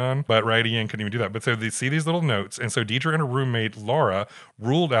crayon, but Raggedy Ann couldn't even do that. But so they see these little notes. And so Deidre and her roommate, Laura,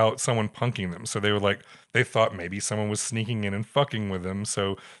 ruled out someone punking them. So they were like, they thought maybe someone was sneaking in and fucking with them.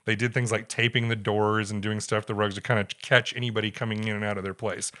 So they did things like taping the doors and doing stuff to the rugs to kind of catch anybody coming in and out of their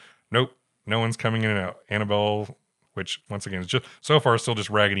place. Nope, no one's coming in and out. Annabelle, which once again is just so far still just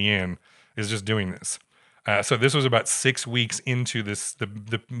Raggedy Ann, is just doing this. So this was about 6 weeks into this,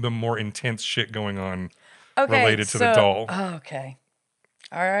 the more intense shit going on Okay, related to the doll. Okay.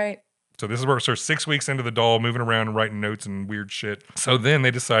 All right. So this is where, so 6 weeks into the doll, moving around and writing notes and weird shit. So then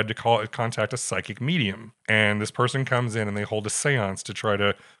they decide to contact a psychic medium. And this person comes in and they hold a seance to try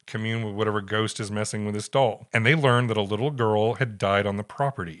to commune with whatever ghost is messing with this doll. And they learn that a little girl had died on the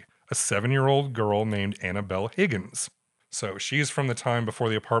property. A 7-year-old girl named Annabelle Higgins. So she's from the time before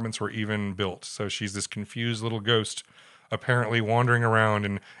the apartments were even built. So she's this confused little ghost apparently wandering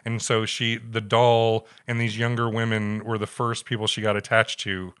around, and so the doll and these younger women were the first people she got attached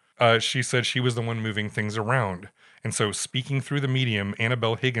to. She said she was the one moving things around. And so, speaking through the medium,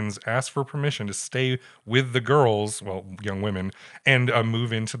 Annabelle Higgins asked for permission to stay with the girls, well, young women, and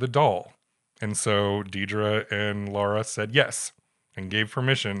move into the doll. And so, Deidre and Laura said yes and gave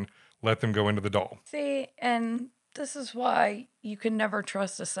permission, let them go into the doll. See, and this is why you can never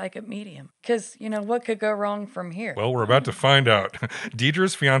trust a psychic medium. Because, what could go wrong from here? Well, we're about to find out.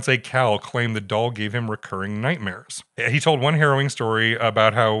 Deidre's fiance, Cal, claimed the doll gave him recurring nightmares. He told one harrowing story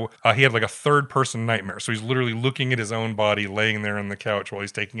about how he had like a third-person nightmare. So he's literally looking at his own body laying there on the couch while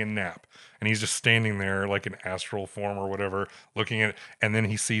he's taking a nap. And he's just standing there like an astral form or whatever, looking at it. And then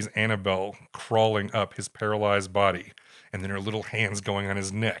he sees Annabelle crawling up his paralyzed body. And then her little hands going on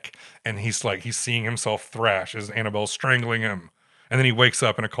his neck. And he's seeing himself thrash as Annabelle's strangling him. And then he wakes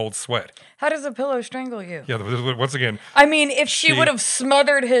up in a cold sweat. How does a pillow strangle you? Yeah, once again. I mean, if she would have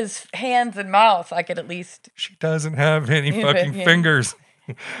smothered his hands and mouth, I could at least... She doesn't have any fucking fingers.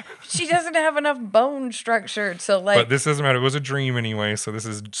 She doesn't have enough bone structure to But this doesn't matter. It was a dream anyway, so this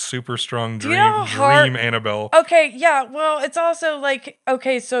is super strong dream. Dream Annabelle. Okay, yeah. Well, it's also like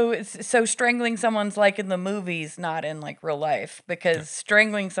so strangling someone's like in the movies, not in like real life, because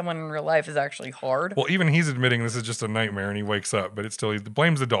strangling someone in real life is actually hard. Well, even he's admitting this is just a nightmare, and he wakes up, but he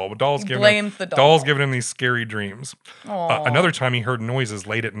blames the doll. But Doll's giving him these scary dreams. Another time, he heard noises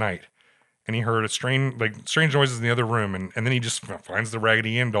late at night. And he heard strange noises in the other room, and then he just finds the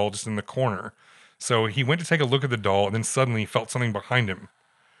Raggedy Ann doll just in the corner. So he went to take a look at the doll, and then suddenly he felt something behind him.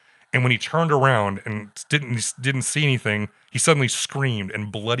 And when he turned around and didn't see anything, he suddenly screamed,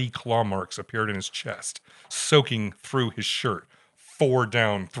 and bloody claw marks appeared in his chest, soaking through his shirt, 4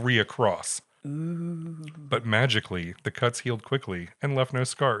 down, 3 across. Ooh. But magically, the cuts healed quickly and left no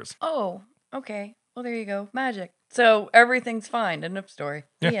scars. Oh, okay. Well, there you go. Magic. So everything's fine. End of story.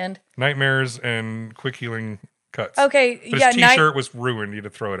 The end. Nightmares and quick healing cuts. Okay, but his t-shirt was ruined. He had to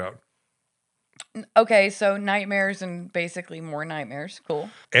throw it out. Okay, so nightmares and basically more nightmares. Cool.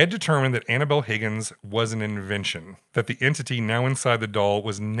 Ed determined that Annabelle Higgins was an invention, that the entity now inside the doll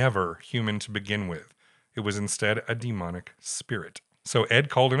was never human to begin with. It was instead a demonic spirit. So Ed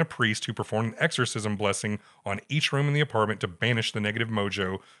called in a priest who performed an exorcism blessing on each room in the apartment to banish the negative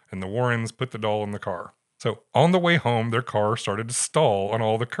mojo, and the Warrens put the doll in the car. So on the way home, their car started to stall on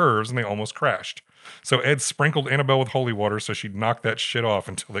all the curves, and they almost crashed. So Ed sprinkled Annabelle with holy water so she'd knock that shit off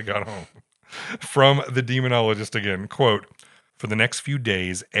until they got home. From the demonologist again, quote, "For the next few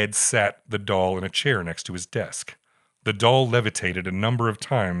days, Ed sat the doll in a chair next to his desk. The doll levitated a number of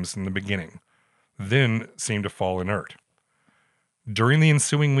times in the beginning, then seemed to fall inert. During the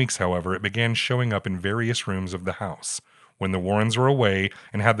ensuing weeks, however, it began showing up in various rooms of the house. When the Warrens were away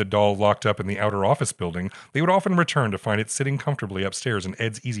and had the doll locked up in the outer office building, they would often return to find it sitting comfortably upstairs in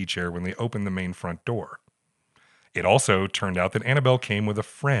Ed's easy chair when they opened the main front door. It also turned out that Annabelle came with a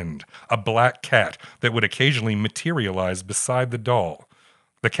friend, a black cat that would occasionally materialize beside the doll.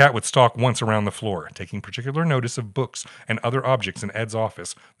 The cat would stalk once around the floor, taking particular notice of books and other objects in Ed's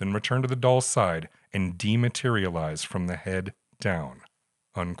office, then return to the doll's side and dematerialize from the head down."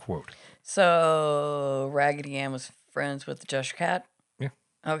 Unquote. So Raggedy Ann was friends with the Cheshire Cat? Yeah.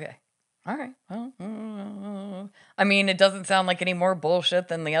 Okay. All right. Well, I mean, it doesn't sound like any more bullshit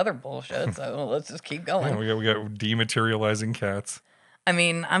than the other bullshit, so let's just keep going. Yeah, we got dematerializing cats. I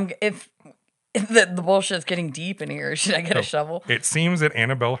mean, if the bullshit's getting deep in here, should I get a shovel? It seems that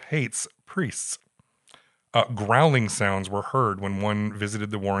Annabelle hates priests. Growling sounds were heard when one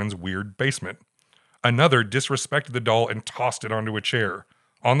visited the Warrens' weird basement. Another disrespected the doll and tossed it onto a chair.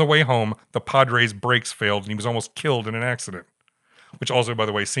 On the way home, the Padre's brakes failed and he was almost killed in an accident. Which also, by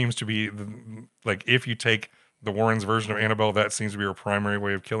the way, seems to be, if you take the Warrens' version of Annabelle, that seems to be her primary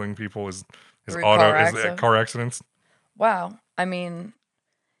way of killing people is car accidents. Wow. I mean,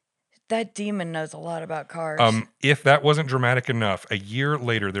 that demon knows a lot about cars. If that wasn't dramatic enough, a year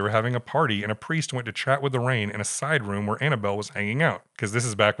later, they were having a party and a priest went to chat with Lorraine in a side room where Annabelle was hanging out. Because this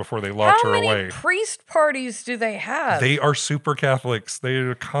is back before they locked her away. How many priest parties do they have? They are super Catholics. They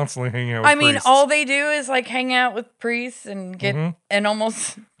are constantly hanging out with priests. I mean, all they do is hang out with priests and get and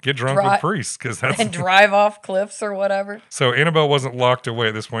almost get drunk with priests and drive off cliffs or whatever. So Annabelle wasn't locked away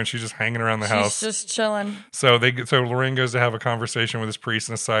at this point. She's just hanging around the house. She's just chilling. So Lorraine goes to have a conversation with this priest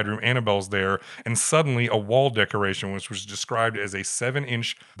in a side room. Annabelle's there, and suddenly a wall decoration, which was described as a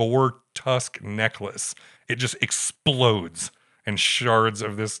 7-inch boar tusk necklace, it just explodes. And shards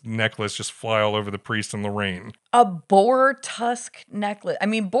of this necklace just fly all over the priest and Lorraine. A boar tusk necklace. I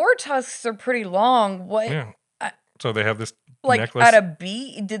mean, boar tusks are pretty long. What? Yeah. So they have this Like necklace. out of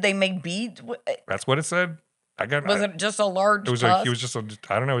bead? Did they make beads? That's what it said. Was it just a large He was tusk? just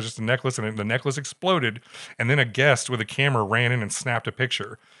I don't know, it was just a necklace, and the necklace exploded, and then a guest with a camera ran in and snapped a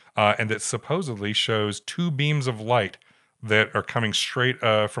picture, and that supposedly shows two beams of light that are coming straight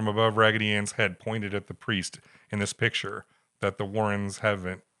from above Raggedy Ann's head, pointed at the priest in this picture that the Warrens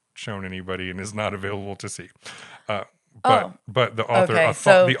haven't shown anybody and is not available to see. Uh, Oh, but the author okay.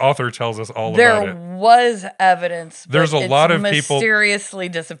 So the author tells us all there about it. was evidence, There's but a it's lot of people. mysteriously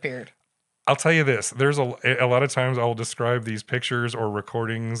disappeared. I'll tell you this. There's a lot of times I will describe these pictures or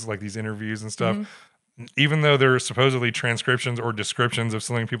recordings, like these interviews and stuff, Mm-hmm. even though they're supposedly transcriptions or descriptions of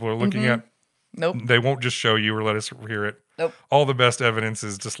something people are looking Mm-hmm. at, Nope. they won't just show you or let us hear it. Nope. All the best evidence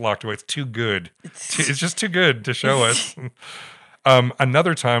is just locked away. It's too good. It's just too good to show us.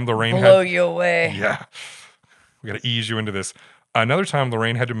 Another time, Lorraine Blow had. you away. Yeah. We got to ease you into this. Another time,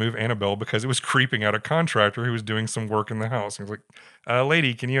 Lorraine had to move Annabelle because it was creeping out a contractor who was doing some work in the house. He was like,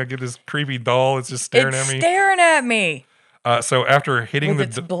 lady, can you get this creepy doll? It's just staring It's at me. staring at me So after hitting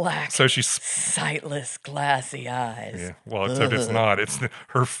with its black, so she's sightless, glassy eyes. yeah. Well, except it's not. It's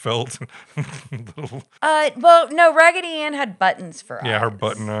her felt little Well, no, Raggedy Ann had buttons for eyes. her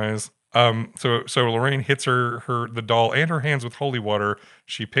button eyes. So Lorraine hits the doll and her hands with holy water.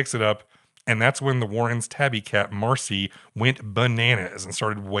 She picks it up, and that's when the Warrens' tabby cat Marcy went bananas and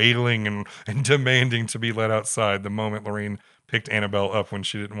started wailing and demanding to be let outside the moment Lorraine picked Annabelle up when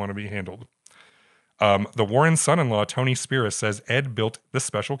she didn't want to be handled. The Warren son-in-law, Tony Spira, says Ed built the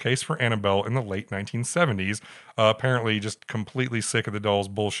special case for Annabelle in the late 1970s, apparently just completely sick of the doll's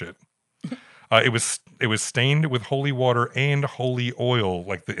bullshit. It was stained with holy water and holy oil,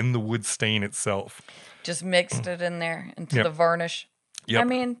 like in the wood stain itself. Just mixed it in there into Yep. the varnish. Yep. I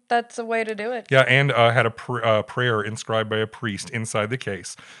mean, that's a way to do it. Yeah, and had a prayer inscribed by a priest inside the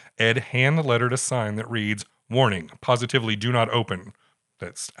case. Ed hand-lettered a sign that reads, "Warning, positively do not open."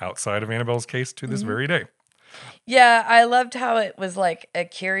 That's outside of Annabelle's case to this very day. Yeah, I loved how it was like a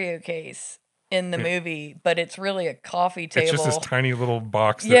curio case in the movie, but it's really a coffee table. It's just this tiny little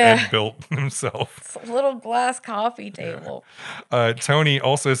box that Yeah. Ed built himself. It's a little glass coffee table. Tony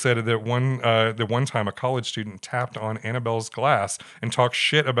also said that one time a college student tapped on Annabelle's glass and talked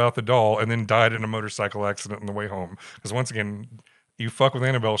shit about the doll and then died in a motorcycle accident on the way home. Because once again, you fuck with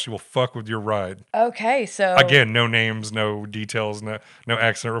Annabelle, she will fuck with your ride. Okay, so Again, no names, no details, no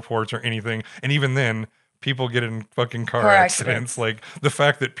accident reports or anything. And even then, people get in fucking car accidents. Like the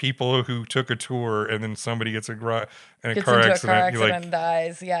fact that people who took a tour and then somebody gets in a gets car into accident, a car accident you're and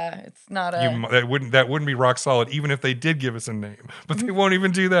dies. Yeah, it's not a. that wouldn't be rock solid, even if they did give us a name. But they won't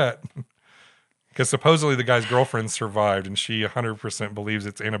even do that. Because supposedly the guy's girlfriend survived, and she 100% believes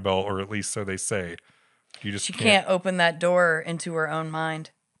it's Annabelle, or at least so they say. You just She can't open that door into her own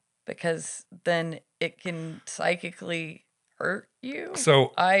mind because then it can psychically hurt you.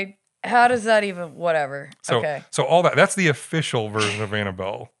 So how does that even whatever? Okay. So all that's the official version of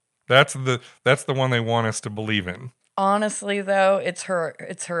Annabelle. That's the one they want us to believe in. Honestly though, it's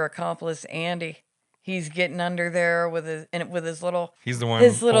her accomplice Andy. He's getting under there with his little He's the one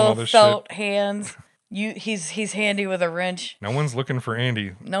his pulling all little this felt shit. hands. He's handy with a wrench. No one's looking for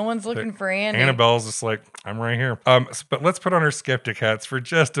Andy. No one's looking for Andy. Annabelle's just like, I'm right here. But let's put on our skeptic hats for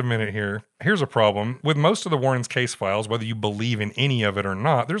just a minute here. Here's a problem. With most of the Warrens' case files, whether you believe in any of it or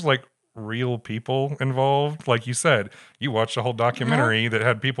not, there's like real people involved. Like you said, you watched a whole documentary that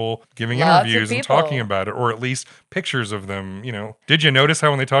had people giving Lots of interviews and people. talking about it, or at least pictures of them. Did you notice how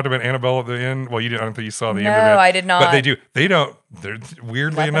when they talked about Annabelle at the end? Well, you didn't. I don't think you saw the end of it. No, I did not. But they do. They don't. They're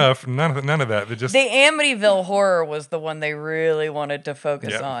weirdly Nothing. enough. None of that. They just. The Amityville horror was the one they really wanted to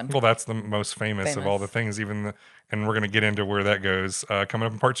focus on. Well, that's the most famous of all the things. And we're going to get into where that goes coming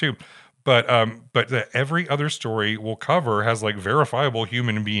up in part 2. But every other story we'll cover has like verifiable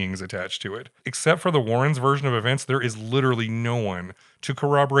human beings attached to it. Except for the Warrens' version of events, there is literally no one to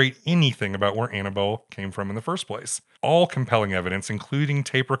corroborate anything about where Annabelle came from in the first place. All compelling evidence, including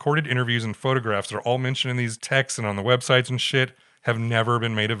tape-recorded interviews and photographs that are all mentioned in these texts and on the websites and shit, have never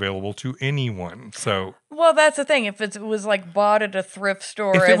been made available to anyone. So, well, that's the thing. If it was like bought at a thrift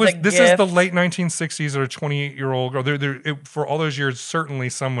store if as it was, a this gift, is the late 1960s or a 28-year-old girl. For all those years, certainly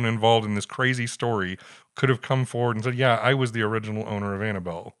someone involved in this crazy story could have come forward and said, "Yeah, I was the original owner of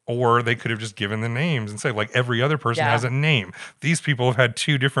Annabelle." Or they could have just given the names and say, like every other person has a name. These people have had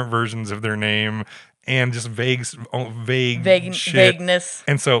 2 different versions of their name and just vague shit. vagueness.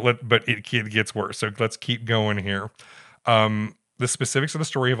 And so, but it gets worse. So let's keep going here. The specifics of the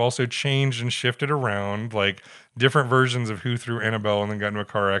story have also changed and shifted around. Like different versions of who threw Annabelle and then got into a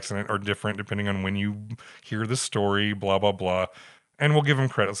car accident are different depending on when you hear the story, blah, blah, blah. And we'll give them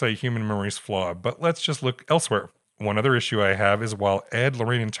credit. Say human memory is flawed, but let's just look elsewhere. One other issue I have is while Ed,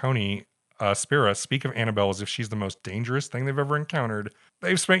 Lorraine, and Tony Spira speak of Annabelle as if she's the most dangerous thing they've ever encountered,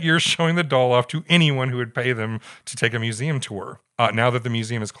 they've spent years showing the doll off to anyone who would pay them to take a museum tour. Now that the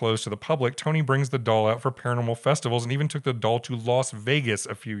museum is closed to the public, Tony brings the doll out for paranormal festivals and even took the doll to Las Vegas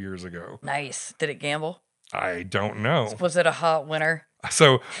a few years ago. Nice. Did it gamble? I don't know. Was it a hot winner?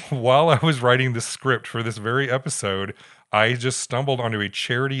 So while I was writing the script for this very episode, I just stumbled onto a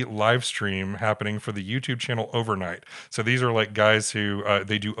charity live stream happening for the YouTube channel Overnight. So these are like guys who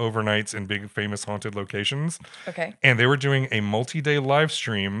they do overnights in big famous haunted locations. Okay. And they were doing a multi-day live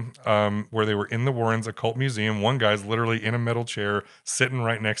stream where they were in the Warrens Occult Museum. One guy's literally in a metal chair sitting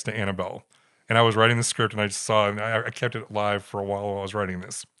right next to Annabelle. And I was writing the script and I just saw it, and I kept it live for a while I was writing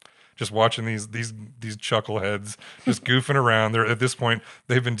this. Just watching these chuckleheads just goofing around. They're at this point,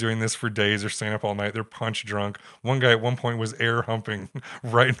 they've been doing this for days. They're staying up all night. They're punch drunk. One guy at one point was air humping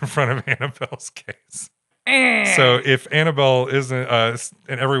right in front of Annabelle's case. So if Annabelle isn't,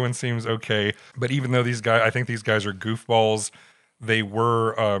 and everyone seems okay, but even though I think these guys are goofballs, they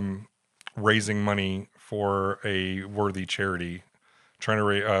were raising money for a worthy charity, trying to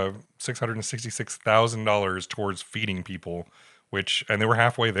raise $666,000 towards feeding people, and they were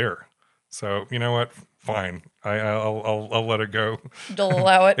halfway there. So you know what? Fine, I'll let it go. You'll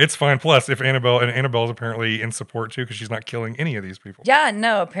allow it. It's fine. Plus, if Annabelle's apparently in support too, because she's not killing any of these people. Yeah,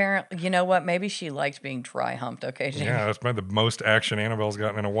 no, apparently, you know what? Maybe she liked being dry humped occasionally. Yeah, that's probably the most action Annabelle's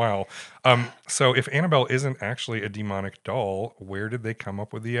gotten in a while. So if Annabelle isn't actually a demonic doll, where did they come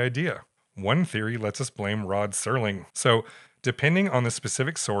up with the idea? One theory lets us blame Rod Serling. So depending on the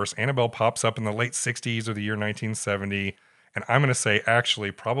specific source, Annabelle pops up in the late 60s or the year 1970. And I'm going to say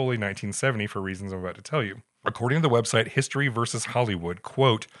actually probably 1970 for reasons I'm about to tell you. According to the website History versus Hollywood,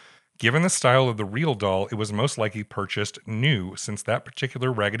 quote, given the style of the real doll, it was most likely purchased new since that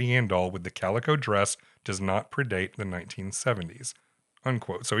particular Raggedy Ann doll with the calico dress does not predate the 1970s,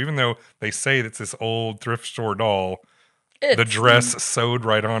 unquote. So even though they say it's this old thrift store doll, the dress sewed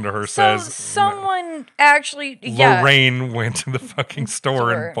right onto her says someone actually, yeah. Lorraine went to the fucking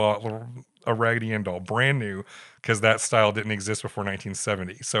store and bought a Raggedy Ann doll, brand new, because that style didn't exist before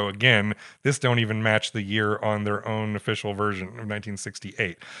 1970. So again, this don't even match the year on their own official version of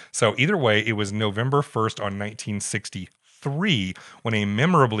 1968. So either way, it was November 1st on 1963 when a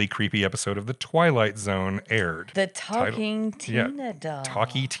memorably creepy episode of The Twilight Zone aired. The Talking Tina doll.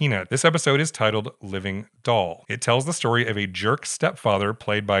 Talkie Tina. This episode is titled Living Doll. It tells the story of a jerk stepfather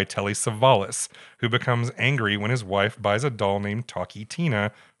played by Telly Savalas, who becomes angry when his wife buys a doll named Talkie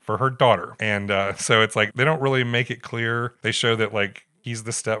Tina for her daughter. And so it's like they don't really make it clear. They show that like he's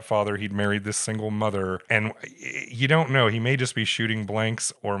the stepfather, he'd married this single mother, and you don't know, he may just be shooting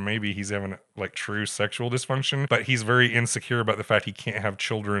blanks, or maybe he's having like true sexual dysfunction, but he's very insecure about the fact he can't have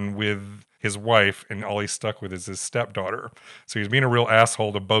children with his wife, and all he's stuck with is his stepdaughter. So he's being a real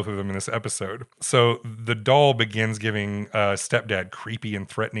asshole to both of them in this episode. So the doll begins giving stepdad creepy and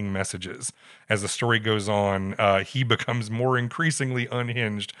threatening messages. As the story goes on, he becomes more increasingly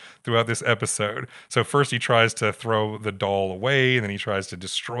unhinged throughout this episode. So first he tries to throw the doll away, and then he tries to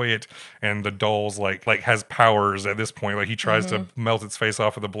destroy it, and the doll's like has powers at this point. Like he tries to melt its face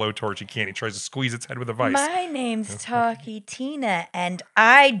off with a blowtorch. He can't. He tries to squeeze its head with a vice. My name's Talkie Tina, and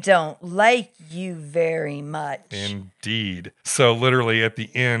I don't like you very much. Indeed. So literally at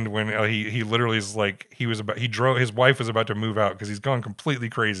the end, when he literally is like his wife was about to move out because he's gone completely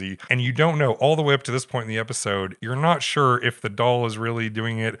crazy, and you don't know all the way up to this point in the episode. You're not sure if the doll is really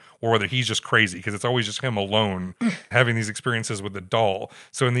doing it or whether he's just crazy, because it's always just him alone having these experiences with the doll.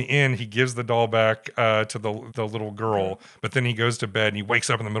 So in the end, he gives the doll back to the little girl, but then he goes to bed and he wakes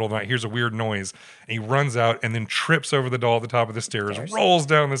up in the middle of the night, hears a weird noise, and he runs out and then trips over the doll at the top of the stairs, rolls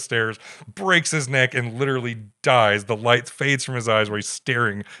down the stairs, breaks his neck, and literally dies. The light fades from his eyes where he's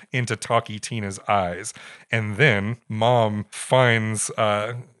staring into Talkie Tina's eyes. And then mom finds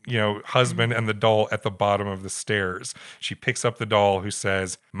husband and the doll at the bottom of the stairs. She picks up the doll, who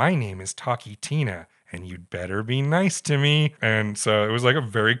says, "My name is Talkie Tina, and you'd better be nice to me." And so it was like a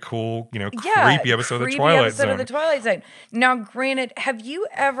very cool, creepy episode of the Twilight Zone. Now, granted, have you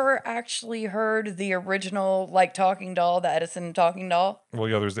ever actually heard the original, like, talking doll, the Edison talking doll? Well,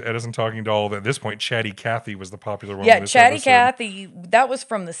 yeah, there's the Edison talking doll. At this point, Chatty Cathy was the popular one. Yeah, Chatty Cathy, that was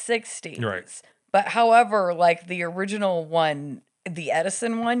from the 60s. Right. But however, like, the original one, the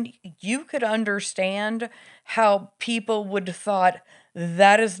Edison one, you could understand how people would have thought,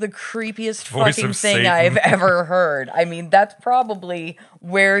 That is the creepiest Voice fucking of thing Satan. I've ever heard. I mean, that's probably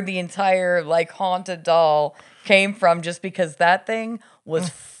where the entire like haunted doll came from, just because that thing was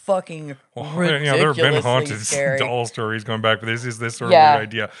fucking Well, there have been ridiculously haunted scary. doll stories going back, but this is this sort of weird Yeah.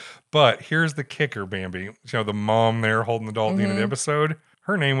 idea. But here's the kicker, Bambi. The mom there holding the doll at the end of the episode,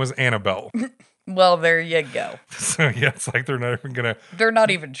 her name was Annabelle. Well, there you go. So yeah, it's like they're not even gonna, They're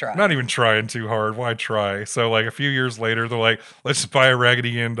not even not trying. even trying too hard. Why try? So like a few years later, they're like, let's just buy a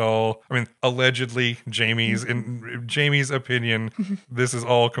Raggedy Ann doll. I mean, allegedly, in Jamie's opinion, this is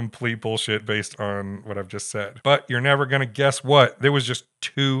all complete bullshit based on what I've just said. But you're never gonna guess what. There was just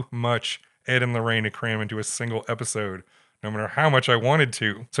too much Ed and Lorraine to cram into a single episode, no matter how much I wanted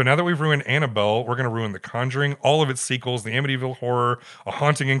to. So now that we've ruined Annabelle, we're going to ruin The Conjuring, all of its sequels, the Amityville Horror, A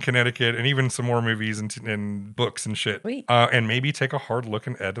Haunting in Connecticut, and even some more movies and books and shit. Sweet. And maybe take a hard look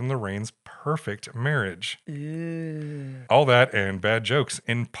at Ed and Lorraine's perfect marriage. Ooh. All that and bad jokes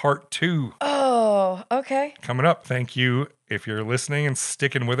in part 2. Oh, okay. Coming up. Thank you if you're listening and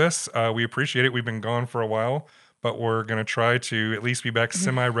sticking with us. We appreciate it. We've been gone for a while, but we're going to try to at least be back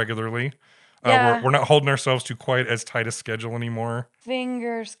semi-regularly. Yeah. We're not holding ourselves to quite as tight a schedule anymore.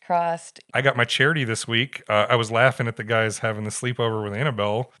 Fingers crossed. I got my charity this week. I was laughing at the guys having the sleepover with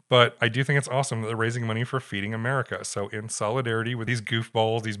Annabelle, but I do think it's awesome that they're raising money for Feeding America. So in solidarity with these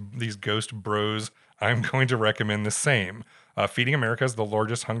goofballs, these ghost bros, I'm going to recommend the same. Feeding America is the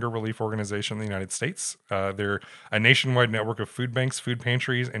largest hunger relief organization in the United States. They're a nationwide network of food banks, food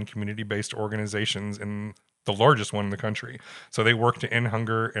pantries, and community-based organizations in the largest one in the country. So they work to end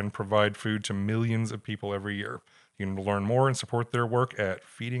hunger and provide food to millions of people every year. You can learn more and support their work at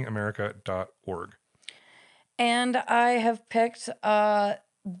feedingamerica.org. And I have picked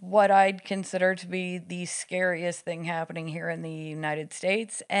what I'd consider to be the scariest thing happening here in the United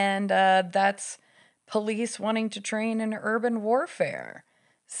States, and that's police wanting to train in urban warfare.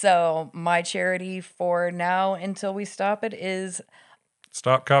 So my charity for now until we stop it is,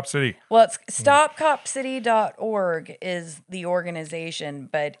 Stop Cop City. well, it's stopcopcity.org is the organization,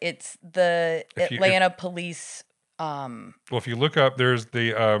 but it's the Atlanta Police. Well, if you look up, there's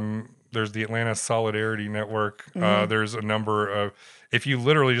the Atlanta Solidarity Network. There's a number of. If you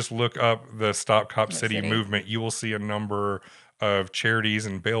literally just look up the Stop Cop City movement, you will see a number of charities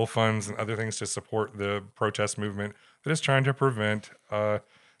and bail funds and other things to support the protest movement that is trying to prevent a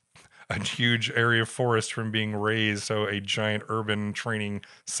huge area of forest from being razed, so a giant urban training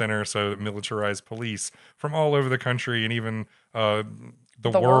center, so militarized police from all over the country and even the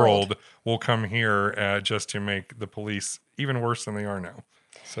world will come here just to make the police even worse than they are now.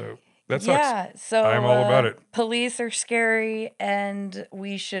 So that sucks. Yeah, so I'm all about it. Police are scary, and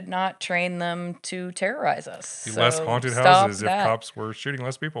we should not train them to terrorize us. Be So less haunted stop houses that. if cops were shooting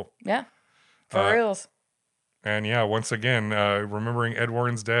less people. Yeah, for reals. And yeah, once again, remembering Ed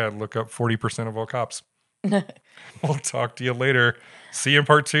Warren's dad, look up 40% of all cops. We'll talk to you later. See you in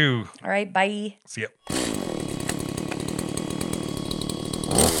part 2. All right, bye. See ya.